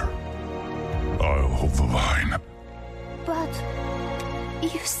of here. I'll hold the line. But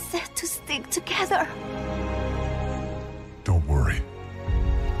you said to stick together. Don't worry.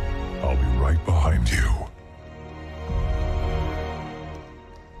 I'll be right behind you.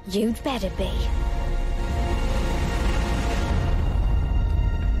 You'd better be.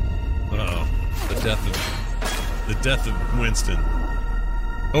 Uh-oh. The death of Winston.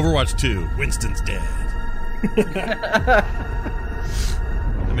 Overwatch 2. Winston's dead.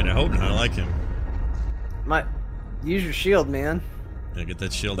 I mean, I hope not. I like him. Use your shield, man. Yeah, get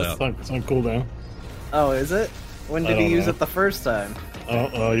that shield out. It's on cooldown. Oh, is it? When did he use it the first time?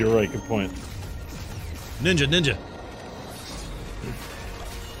 Oh, you're right. Good point. Ninja.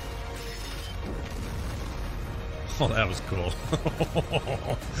 Oh, that was cool.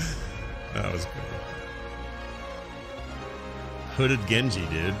 That was cool. Hooded Genji,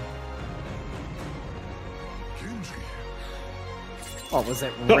 dude. Oh, was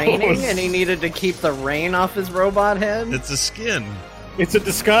it raining and he needed to keep the rain off his robot head? It's a skin. It's a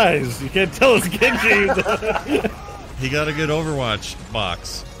disguise. You can't tell it's Genji. He got a good Overwatch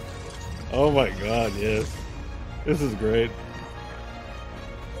box. Oh my god, yes. This is great.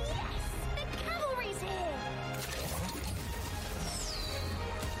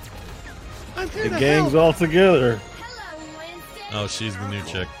 The gang's all together. Oh, she's the new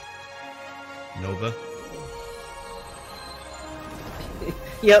chick. Nova?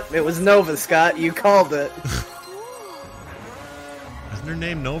 Yep, it was Nova, Scott. You called it. Isn't her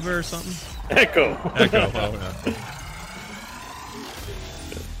name Nova or something? Echo. Echo, oh yeah.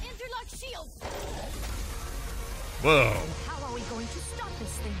 Whoa. How are we going to stop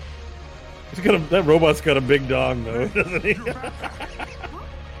this thing? That robot's got a big dong, though, doesn't he?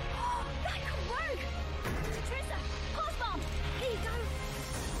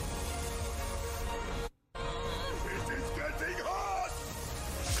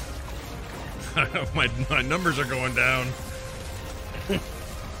 my numbers are going down.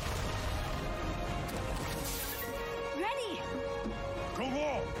 Ready? Go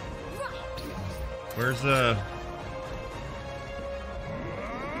on. Where's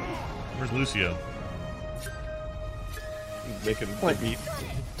Lucio? Making the beat.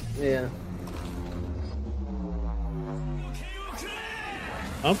 Yeah.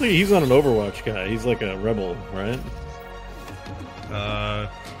 I don't think he's not an Overwatch guy. He's like a rebel, right?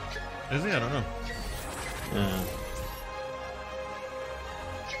 Is he? I don't know.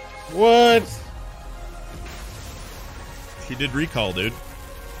 What? He did recall, dude.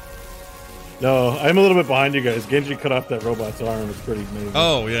 No, I'm a little bit behind you guys. Genji cut off that robot's arm. It's pretty amazing.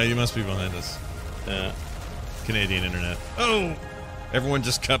 Oh, yeah, you must be behind us. Yeah. Canadian internet. Oh! Everyone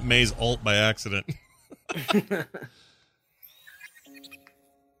just cut May's ult by accident.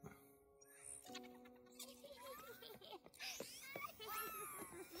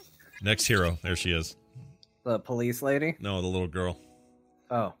 Next hero. There she is. The police lady? No, the little girl.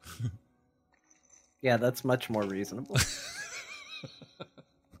 Oh. Yeah, that's much more reasonable.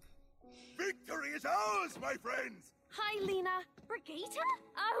 Victory is ours, my friends! Hi, Lena. Brigitte?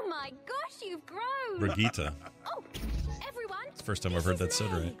 Oh my gosh, you've grown. Brigitte. Oh, everyone. It's the first time I've heard that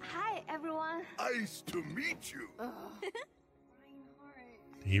said right. Hi, everyone. Nice to meet you.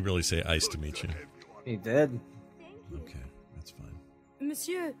 Did he really say ice to meet you? He did. Okay, that's fine.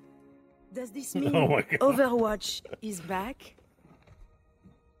 Monsieur, does this mean Oh my God. Overwatch is back?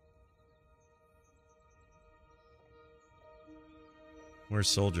 Where's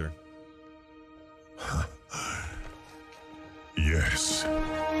Soldier? Yes.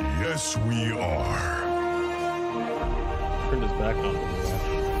 Yes, we are. Turned his back on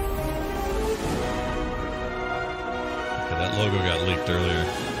Okay, that logo got leaked earlier.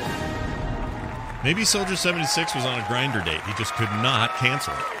 Maybe Soldier 76 was on a grinder date. He just could not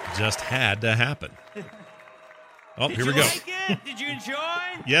cancel it. It just had to happen. Oh, here we go. Like it? Did you enjoy?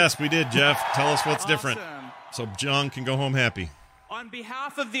 Yes, we did, Jeff. Tell us what's different. Awesome. So John can go home happy. On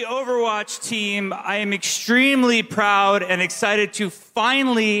behalf of the Overwatch team, I am extremely proud and excited to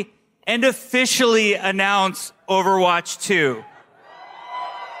finally and officially announce Overwatch 2.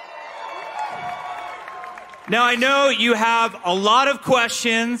 Now, I know you have a lot of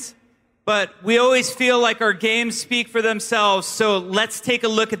questions, but we always feel like our games speak for themselves, so let's take a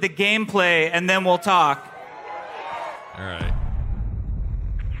look at the gameplay and then we'll talk. All right.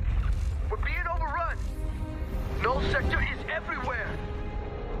 We're being overrun. Null sector is everywhere.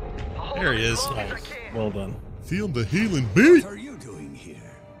 There he is. Nice. Well done. Feel the healing beat. What are you doing here?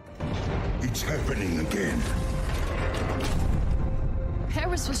 It's happening again.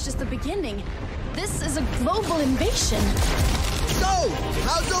 Paris was just the beginning. This is a global invasion. So,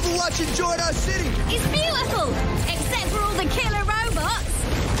 how's Overwatch enjoying our city? It's beautiful, except for all the killer robots.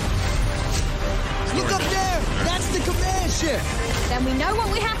 Look up there. That's the command ship. Then we know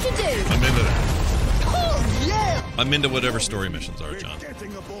what we have to do. I'm into that. Oh, yeah. I'm into whatever story missions are, John.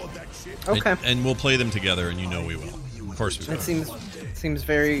 Okay. And we'll play them together, and you know we will. Of course we will. It seems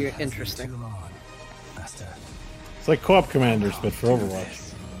very interesting. It's like co-op commanders, but for Overwatch.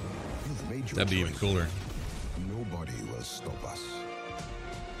 That'd be even cooler. Nobody will stop us.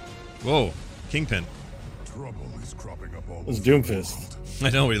 Whoa, Kingpin. Trouble is cropping up all It was Doomfist. I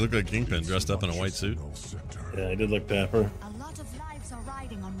know, he looked like Kingpin dressed up in a white suit. Yeah, he did look dapper. A lot of lives are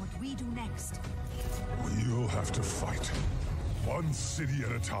riding on what we do next. We'll have to fight. One city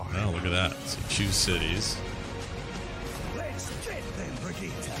at a time. Oh, look at that. So choose cities. Let's get them,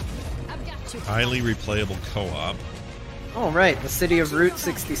 Brigitte. I've got you. Highly replayable co-op. Oh, right. The city of Route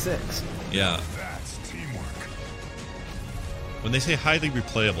 66. Yeah. That's teamwork. When they say highly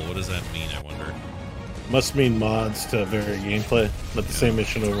replayable, what does that mean, I wonder? Must mean mods to vary gameplay, but the same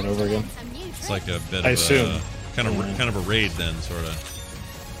mission over and over again. It's like a bit I of assume. a kind of a raid then, sort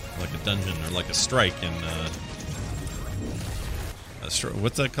of like a dungeon or like a strike in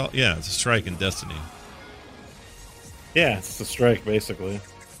what's that called? Yeah, it's a strike in Destiny. Yeah, it's a strike basically.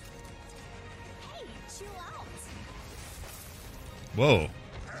 Whoa.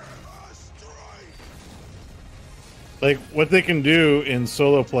 Like what they can do in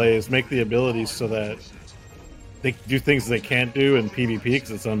solo play is make the abilities so that they do things they can't do in PvP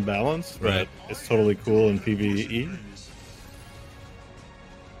because it's unbalanced, but Right. it's totally cool in PvE.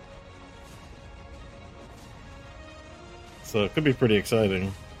 So it could be pretty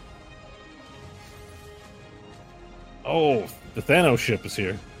exciting. Oh, the Thanos ship is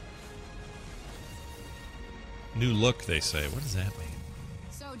here. New look, they say. What does that mean?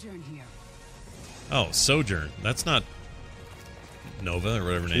 Sojourn here. Oh, Sojourn. That's not Nova or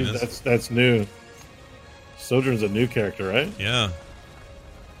whatever her name is. That's new. Sojourn's a new character, right? Yeah.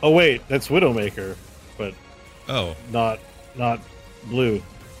 Oh wait, that's Widowmaker, but not blue.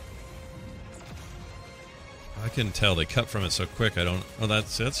 I couldn't tell. They cut from it so quick. I don't. Oh,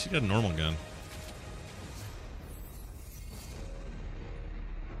 that's she got a normal gun.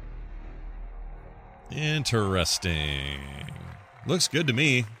 Interesting. Looks good to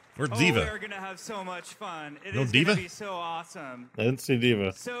me. Where's Diva? We're gonna have so much fun. It No is Diva? gonna be so awesome. I didn't see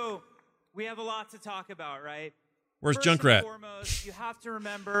Diva. So we have a lot to talk about, right? Where's First Junkrat? and foremost, you have to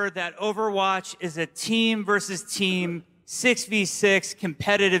remember that Overwatch is a team versus team 6v6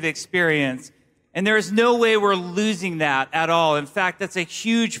 competitive experience. And there is no way we're losing that at all. In fact, that's a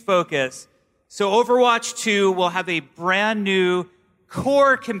huge focus. So Overwatch 2 will have a brand new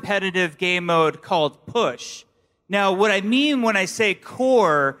core competitive game mode called Push. Now, what I mean when I say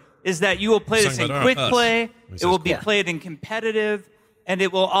core is that you will play this in quick play, it will be played in competitive, and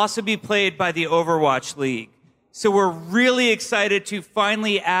it will also be played by the Overwatch League. So we're really excited to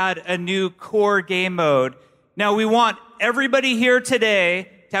finally add a new core game mode. Now, we want everybody here today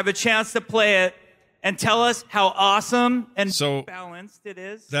to have a chance to play it, and tell us how awesome and balanced it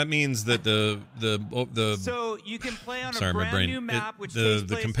is. That means that the so you can play on sorry, a my brand brain. new map, which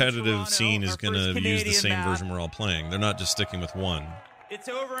The competitive scene is going to use the same version we're all playing. They're not just sticking with one. It's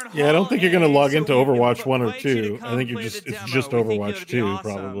over in Yeah, I don't think you're going to log into Overwatch 1 or invite you to 2. I come think play it's the demo. just We think Overwatch it'll be 2 awesome.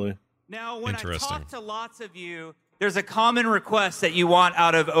 probably. Now, when I Interesting. talk to lots of you, there's a common request that you want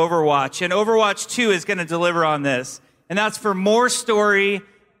out of Overwatch, and Overwatch 2 is going to deliver on this, and that's for more story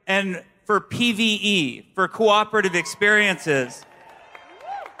and for PvE, for cooperative experiences.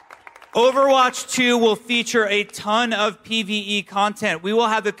 Overwatch 2 will feature a ton of PvE content. We will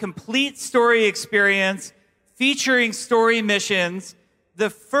have a complete story experience featuring story missions, the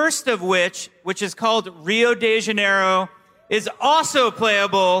first of which is called Rio de Janeiro, is also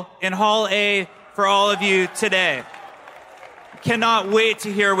playable in Hall A for all of you today. Cannot wait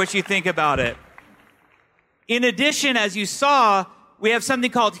to hear what you think about it. In addition, as you saw, we have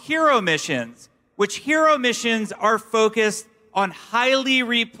something called hero missions, which hero missions are focused on highly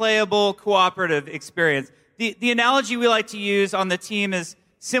replayable cooperative experience. The analogy we like to use on the team is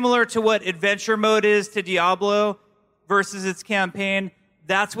similar to what adventure mode is to Diablo versus its campaign.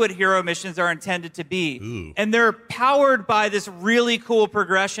 That's what hero missions are intended to be. Ooh. And they're powered by this really cool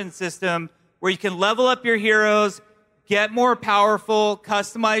progression system where you can level up your heroes, get more powerful,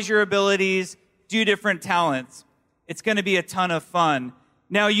 customize your abilities, do different talents. It's going to be a ton of fun.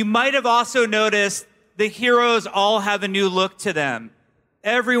 Now, you might have also noticed the heroes all have a new look to them.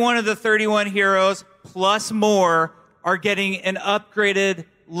 Every one of the 31 heroes, plus more, are getting an upgraded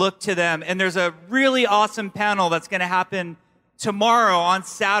look to them. And there's a really awesome panel that's going to happen tomorrow on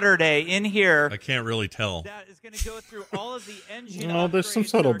Saturday in here. I can't really tell. That is going to go through all of the engine There's some upgrades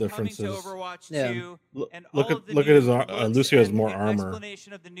subtle that are coming differences. to Overwatch Yeah. 2, and Look all at of the look new at his looks Lucio has and more armor.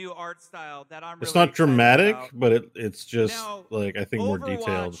 explanation of the new art style that I'm It's really not excited dramatic, about. but it's just Now, like I think more Overwatch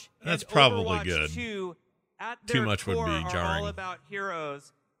detailed. That's and probably Overwatch good. 2 at Too their much would core be are jarring. all about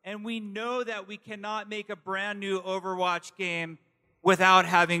heroes, and we know that we cannot make a brand new Overwatch game without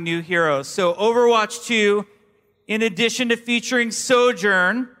having new heroes. So Overwatch 2, in addition to featuring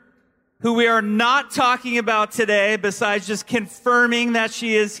Sojourn, who we are not talking about today, besides just confirming that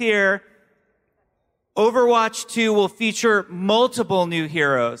she is here, Overwatch 2 will feature multiple new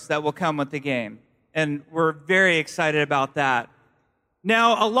heroes that will come with the game. And we're very excited about that.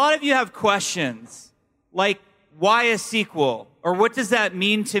 Now, a lot of you have questions, like, why a sequel? Or what does that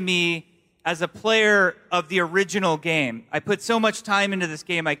mean to me as a player of the original game? I put so much time into this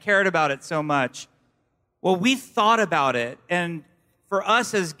game. I cared about it so much. Well, we thought about it, and for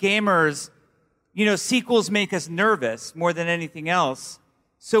us as gamers, sequels make us nervous more than anything else.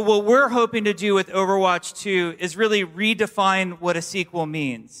 So what we're hoping to do with Overwatch 2 is really redefine what a sequel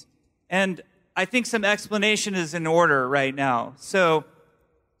means. And I think some explanation is in order right now. So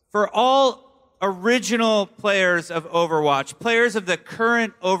for all original players of Overwatch, players of the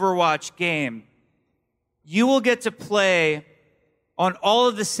current Overwatch game, you will get to play on all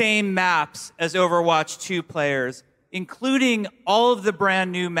of the same maps as Overwatch 2 players, including all of the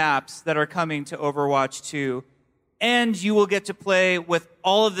brand new maps that are coming to Overwatch 2. And you will get to play with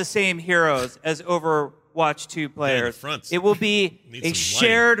all of the same heroes as Overwatch 2 players. It will be a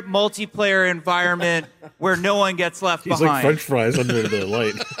shared multiplayer environment where no one gets left He's behind. like French fries under the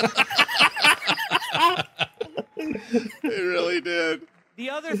light. It really did. The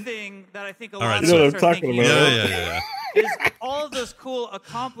other thing that I think a All lot right, of so- us are thinking about Yeah. is all of those cool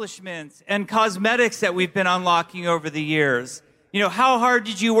accomplishments and cosmetics that we've been unlocking over the years. How hard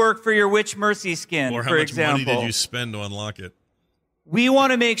did you work for your Witch Mercy skin, Or how for much example? money did you spend to unlock it? We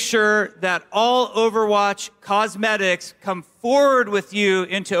want to make sure that all Overwatch cosmetics come forward with you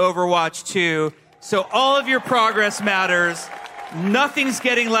into Overwatch 2, so all of your progress matters. Nothing's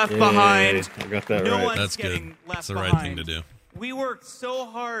getting left behind. I got that no right. one's That's getting good. left That's the right behind. thing to do. We worked so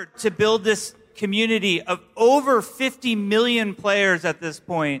hard to build this community of over 50 million players at this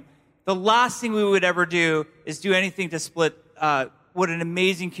point. The last thing we would ever do is do anything to split what an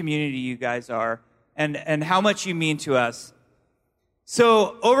amazing community you guys are and how much you mean to us.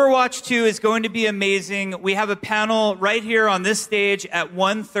 So Overwatch 2 is going to be amazing. We have a panel right here on this stage at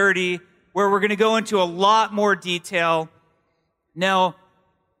 1:30 where we're going to go into a lot more detail. Now,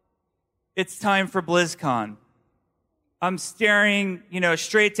 it's time for BlizzCon. I'm staring,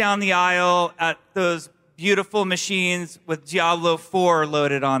 straight down the aisle at those beautiful machines with Diablo 4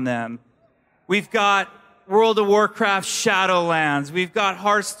 loaded on them. We've got World of Warcraft Shadowlands. We've got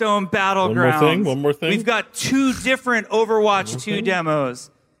Hearthstone Battlegrounds. One more thing. We've got 2 different Overwatch 2 demos.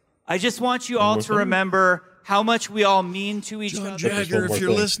 I just want you all to remember how much we all mean to each other. Jagger, if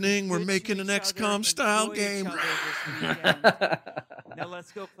you're listening, we're making an XCOM style game. Now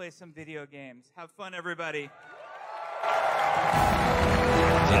let's go play some video games. Have fun, everybody.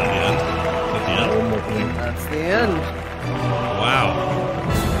 That's the end. Wow.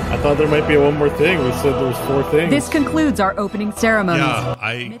 I thought there might be one more thing. We said there was 4 things. This concludes our opening ceremony. Yeah,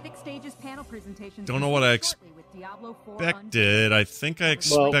 I don't know what I expected. I think I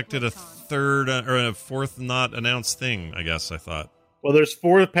expected a third or a fourth not announced thing, I guess I thought. Well, there's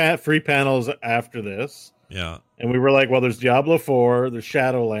 4 free panels after this. Yeah. And we were like, well, there's Diablo 4, there's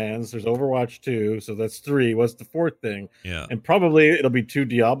Shadowlands, there's Overwatch 2, so that's 3. What's the 4th thing? Yeah. And probably it'll be 2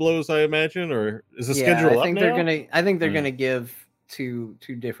 Diablos, I imagine, or is the schedule up now? I think they're gonna give two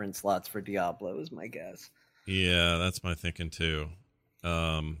different slots for Diablo is my guess. Yeah, that's my thinking too.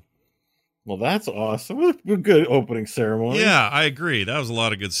 Well, that's awesome. What a good opening ceremony. Yeah, I agree. That was a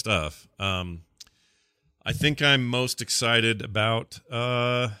lot of good stuff. I think I'm most excited about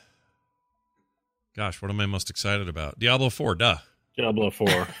gosh, what am I most excited about? Diablo 4, duh. Diablo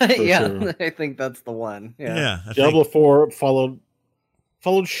 4. Yeah, sure. I think that's the one. Yeah. Diablo 4 followed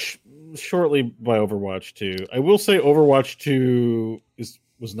shortly by Overwatch 2. I will say Overwatch 2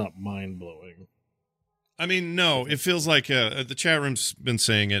 was not mind-blowing. I mean, no, it feels like the chat room's been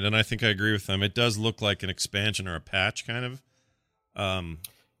saying it, and I think I agree with them. It does look like an expansion or a patch, kind of.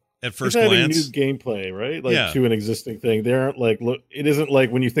 At first glance, new gameplay, right? Like yeah. To an existing thing. They aren't like it isn't like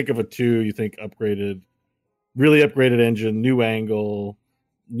when you think of a 2, you think really upgraded engine, new angle,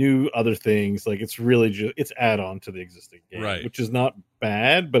 new other things. Like it's really just it's add-on to the existing game, right? Which is not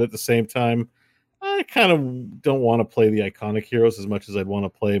bad, but at the same time, I kind of don't want to play the iconic heroes as much as I'd want to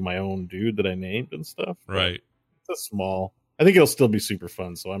play my own dude that I named and stuff. Right. It's a small. I think it'll still be super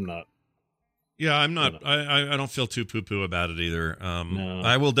fun, so I'm not. Yeah, I'm not. I don't feel too poo-poo about it either.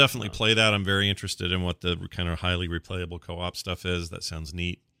 I will definitely play that. I'm very interested in what the kind of highly replayable co-op stuff is. That sounds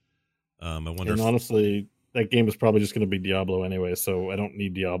neat. I wonder. And honestly, that game is probably just going to be Diablo anyway, so I don't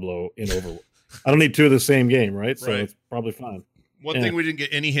need Diablo in Overwatch. I don't need 2 of the same game, right? So it's probably fine. One thing we didn't get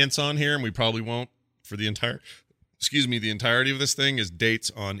any hints on here, and we probably won't for the entirety of this thing, is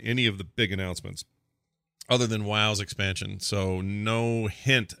dates on any of the big announcements, other than WoW's expansion. So no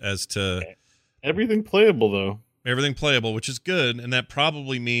hint as to. Everything playable, though. Everything playable, which is good, and that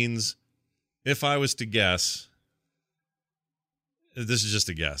probably means, if I was to guess, this is just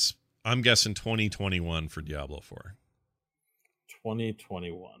a guess, I'm guessing 2021 for Diablo 4.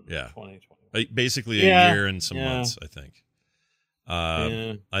 2021. Yeah. 2021. Basically a year and some months, I think.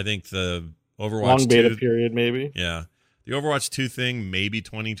 I think the Overwatch long beta 2, period, maybe. Yeah. The Overwatch 2 thing, maybe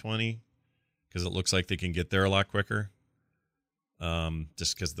 2020, because it looks like they can get there a lot quicker,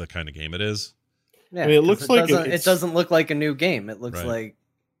 just because of the kind of game it is. Yeah, I mean, it looks like it doesn't look like a new game. It looks like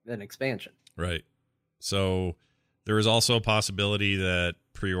an expansion. Right. So there is also a possibility that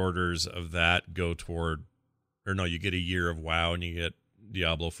pre-orders of that go toward, or no, you get a year of WoW and you get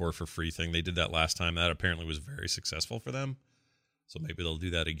Diablo 4 for free thing. They did that last time. That apparently was very successful for them. So maybe they'll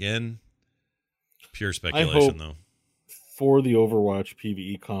do that again. Pure speculation, though. For the Overwatch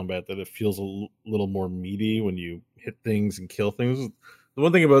PvE combat, that it feels a little more meaty when you hit things and kill things. The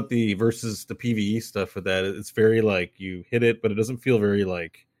one thing about the versus the PvE stuff with that, it's very like you hit it, but it doesn't feel very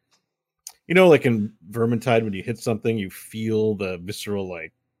like, like in Vermintide, when you hit something, you feel the visceral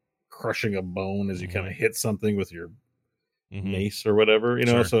like crushing a bone as you kind of hit something with your mace or whatever,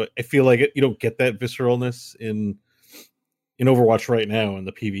 Sure. So I feel like you don't get that visceralness in Overwatch right now in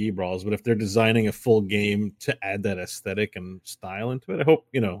the PvE brawls, but if they're designing a full game to add that aesthetic and style into it, I hope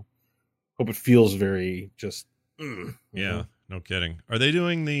it feels very just yeah. No kidding. Are they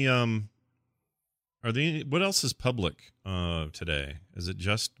doing the what else is public today? Is it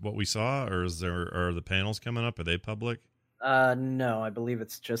just what we saw, or are the panels coming up? Are they public? No, I believe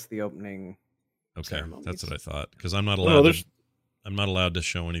it's just the opening. Okay, ceremonies. that's what I thought, because I'm not allowed I'm not allowed to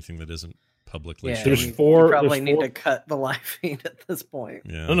show anything that isn't publicly shown. There's 4 You probably need to cut the live feed at this point.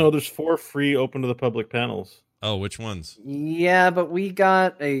 Yeah. No, there's 4 free open to the public panels. Oh, which ones? Yeah, but we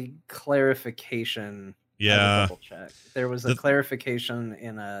got a clarification. Yeah. Double check. There was a clarification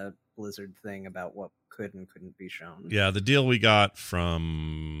in a Blizzard thing about what could and couldn't be shown. Yeah, the deal we got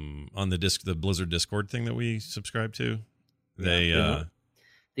from on the Blizzard Discord thing that we subscribed to.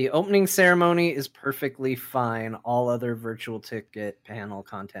 The opening ceremony is perfectly fine. All other virtual ticket panel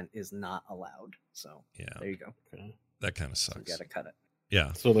content is not allowed. So there you go. Okay. That kind of sucks. So we gotta cut it.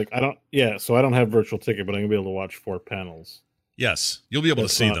 Yeah. So I don't have virtual ticket, but I'm gonna be able to watch 4 panels. Yes, you'll be able to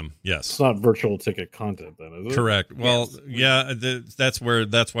see them. Yes, it's not virtual ticket content, then, is it? Correct. Well, that's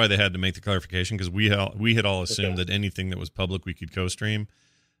why they had to make the clarification, because we had all assumed that anything that was public we could co-stream,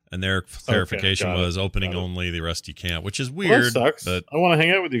 and their clarification was opening only. The rest you can't, which is weird. Well, that sucks. But I want to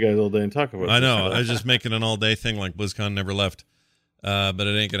hang out with you guys all day and talk about it. I know. I was just making an all-day thing like BlizzCon never left. But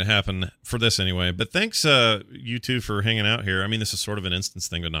it ain't going to happen for this anyway. But thanks, you two, for hanging out here. I mean, this is sort of an instance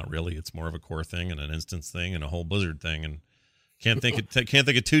thing, but not really. It's more of a core thing and an instance thing and a whole Blizzard thing. And can't think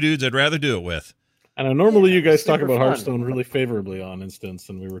of two dudes I'd rather do it with. I know normally you guys talk about Hearthstone really favorably on Instance,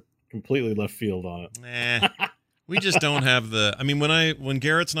 and we were completely left field on it. We just don't have the. I mean, when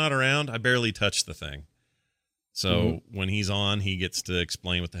Garrett's not around, I barely touch the thing. So when he's on, he gets to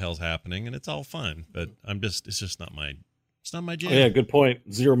explain what the hell's happening, and it's all fun. But it's just not my. It's not my jam. Oh, yeah, good point.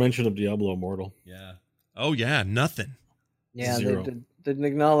 Zero mention of Diablo Immortal. Yeah. Oh yeah, nothing. Yeah, Zero. they didn't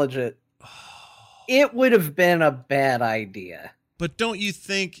acknowledge it. It would have been a bad idea. But don't you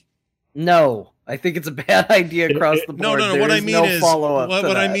think? No, I think it's a bad idea across the board. No. What I mean is,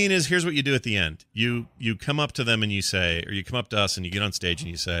 what I mean is, here's what you do at the end. You come up to them and you say, or you come up to us and you get on stage and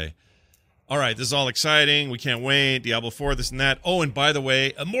you say, all right, this is all exciting. We can't wait. Diablo 4, this and that. Oh, and by the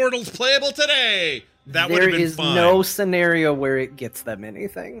way, Immortal's playable today. That would have been fine. There is no scenario where it gets them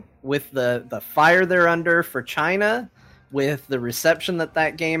anything. With the fire they're under for China, with the reception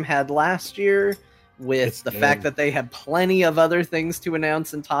that game had last year, with the fact that they have plenty of other things to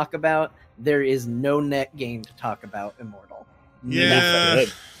announce and talk about, there is no net gain to talk about Immortal. Yeah.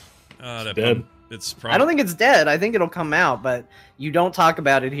 It's dead. I don't think it's dead. I think it'll come out, but you don't talk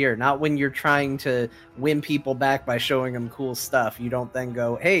about it here. Not when you're trying to win people back by showing them cool stuff. You don't then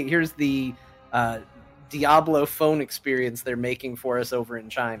go, hey, here's the Diablo phone experience they're making for us over in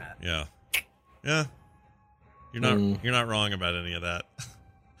China. Yeah. You're not wrong about any of that.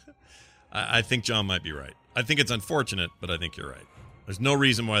 I think John might be right. I think it's unfortunate, but I think you're right. There's no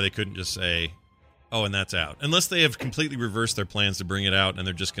reason why they couldn't just say, oh, and that's out. Unless they have completely reversed their plans to bring it out and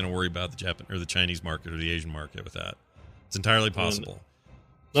they're just going to worry about the Japan or the Chinese market or the Asian market with that. It's entirely possible.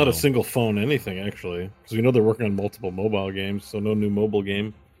 Not a single phone anything, actually. Because we know they're working on multiple mobile games, so no new mobile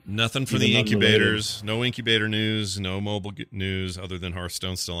game. Nothing for the incubators. No incubator news. No mobile news other than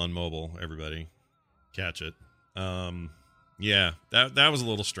Hearthstone still on mobile. Everybody catch it. Yeah, that was a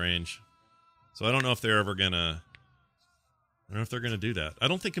little strange. So I don't know if they're ever gonna. I don't know if they're gonna do that. I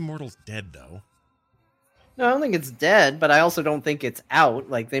don't think Immortal's dead though. No, I don't think it's dead, but I also don't think it's out.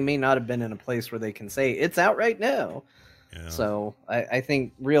 Like, they may not have been in a place where they can say it's out right now. Yeah. So I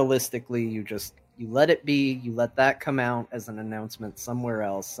think realistically, you let it be. You let that come out as an announcement somewhere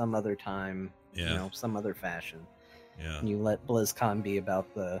else, some other time, some other fashion. Yeah. And you let BlizzCon be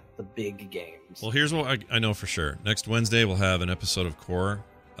about the big games. Well, here's what I know for sure. Next Wednesday, we'll have an episode of Core.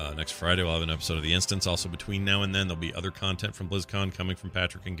 Next Friday, we'll have an episode of The Instance. Also, between now and then, there'll be other content from BlizzCon coming from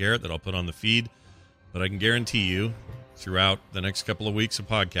Patrick and Garrett that I'll put on the feed. But I can guarantee you, throughout the next couple of weeks of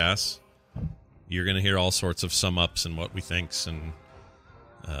podcasts, you're going to hear all sorts of sum-ups and what we thinks and,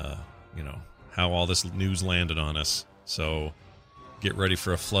 how all this news landed on us. So get ready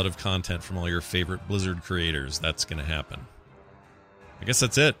for a flood of content from all your favorite Blizzard creators. That's going to happen. I guess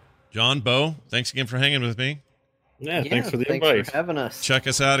that's it. John, Beau, thanks again for hanging with me. Yeah, thanks for the invite. Thanks for having us. Check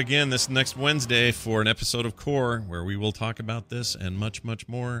us out again this next Wednesday for an episode of Core where we will talk about this and much, much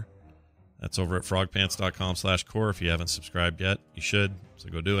more. That's over at frogpants.com/core. If you haven't subscribed yet, you should, so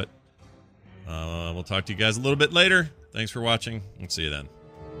go do it. We'll talk to you guys a little bit later. Thanks for watching. We'll see you then.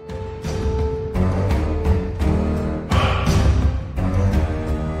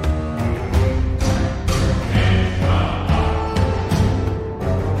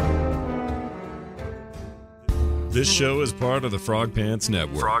 This show is part of the Frog Pants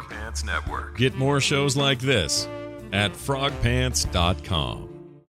Network. Frog Pants Network. Get more shows like this at frogpants.com.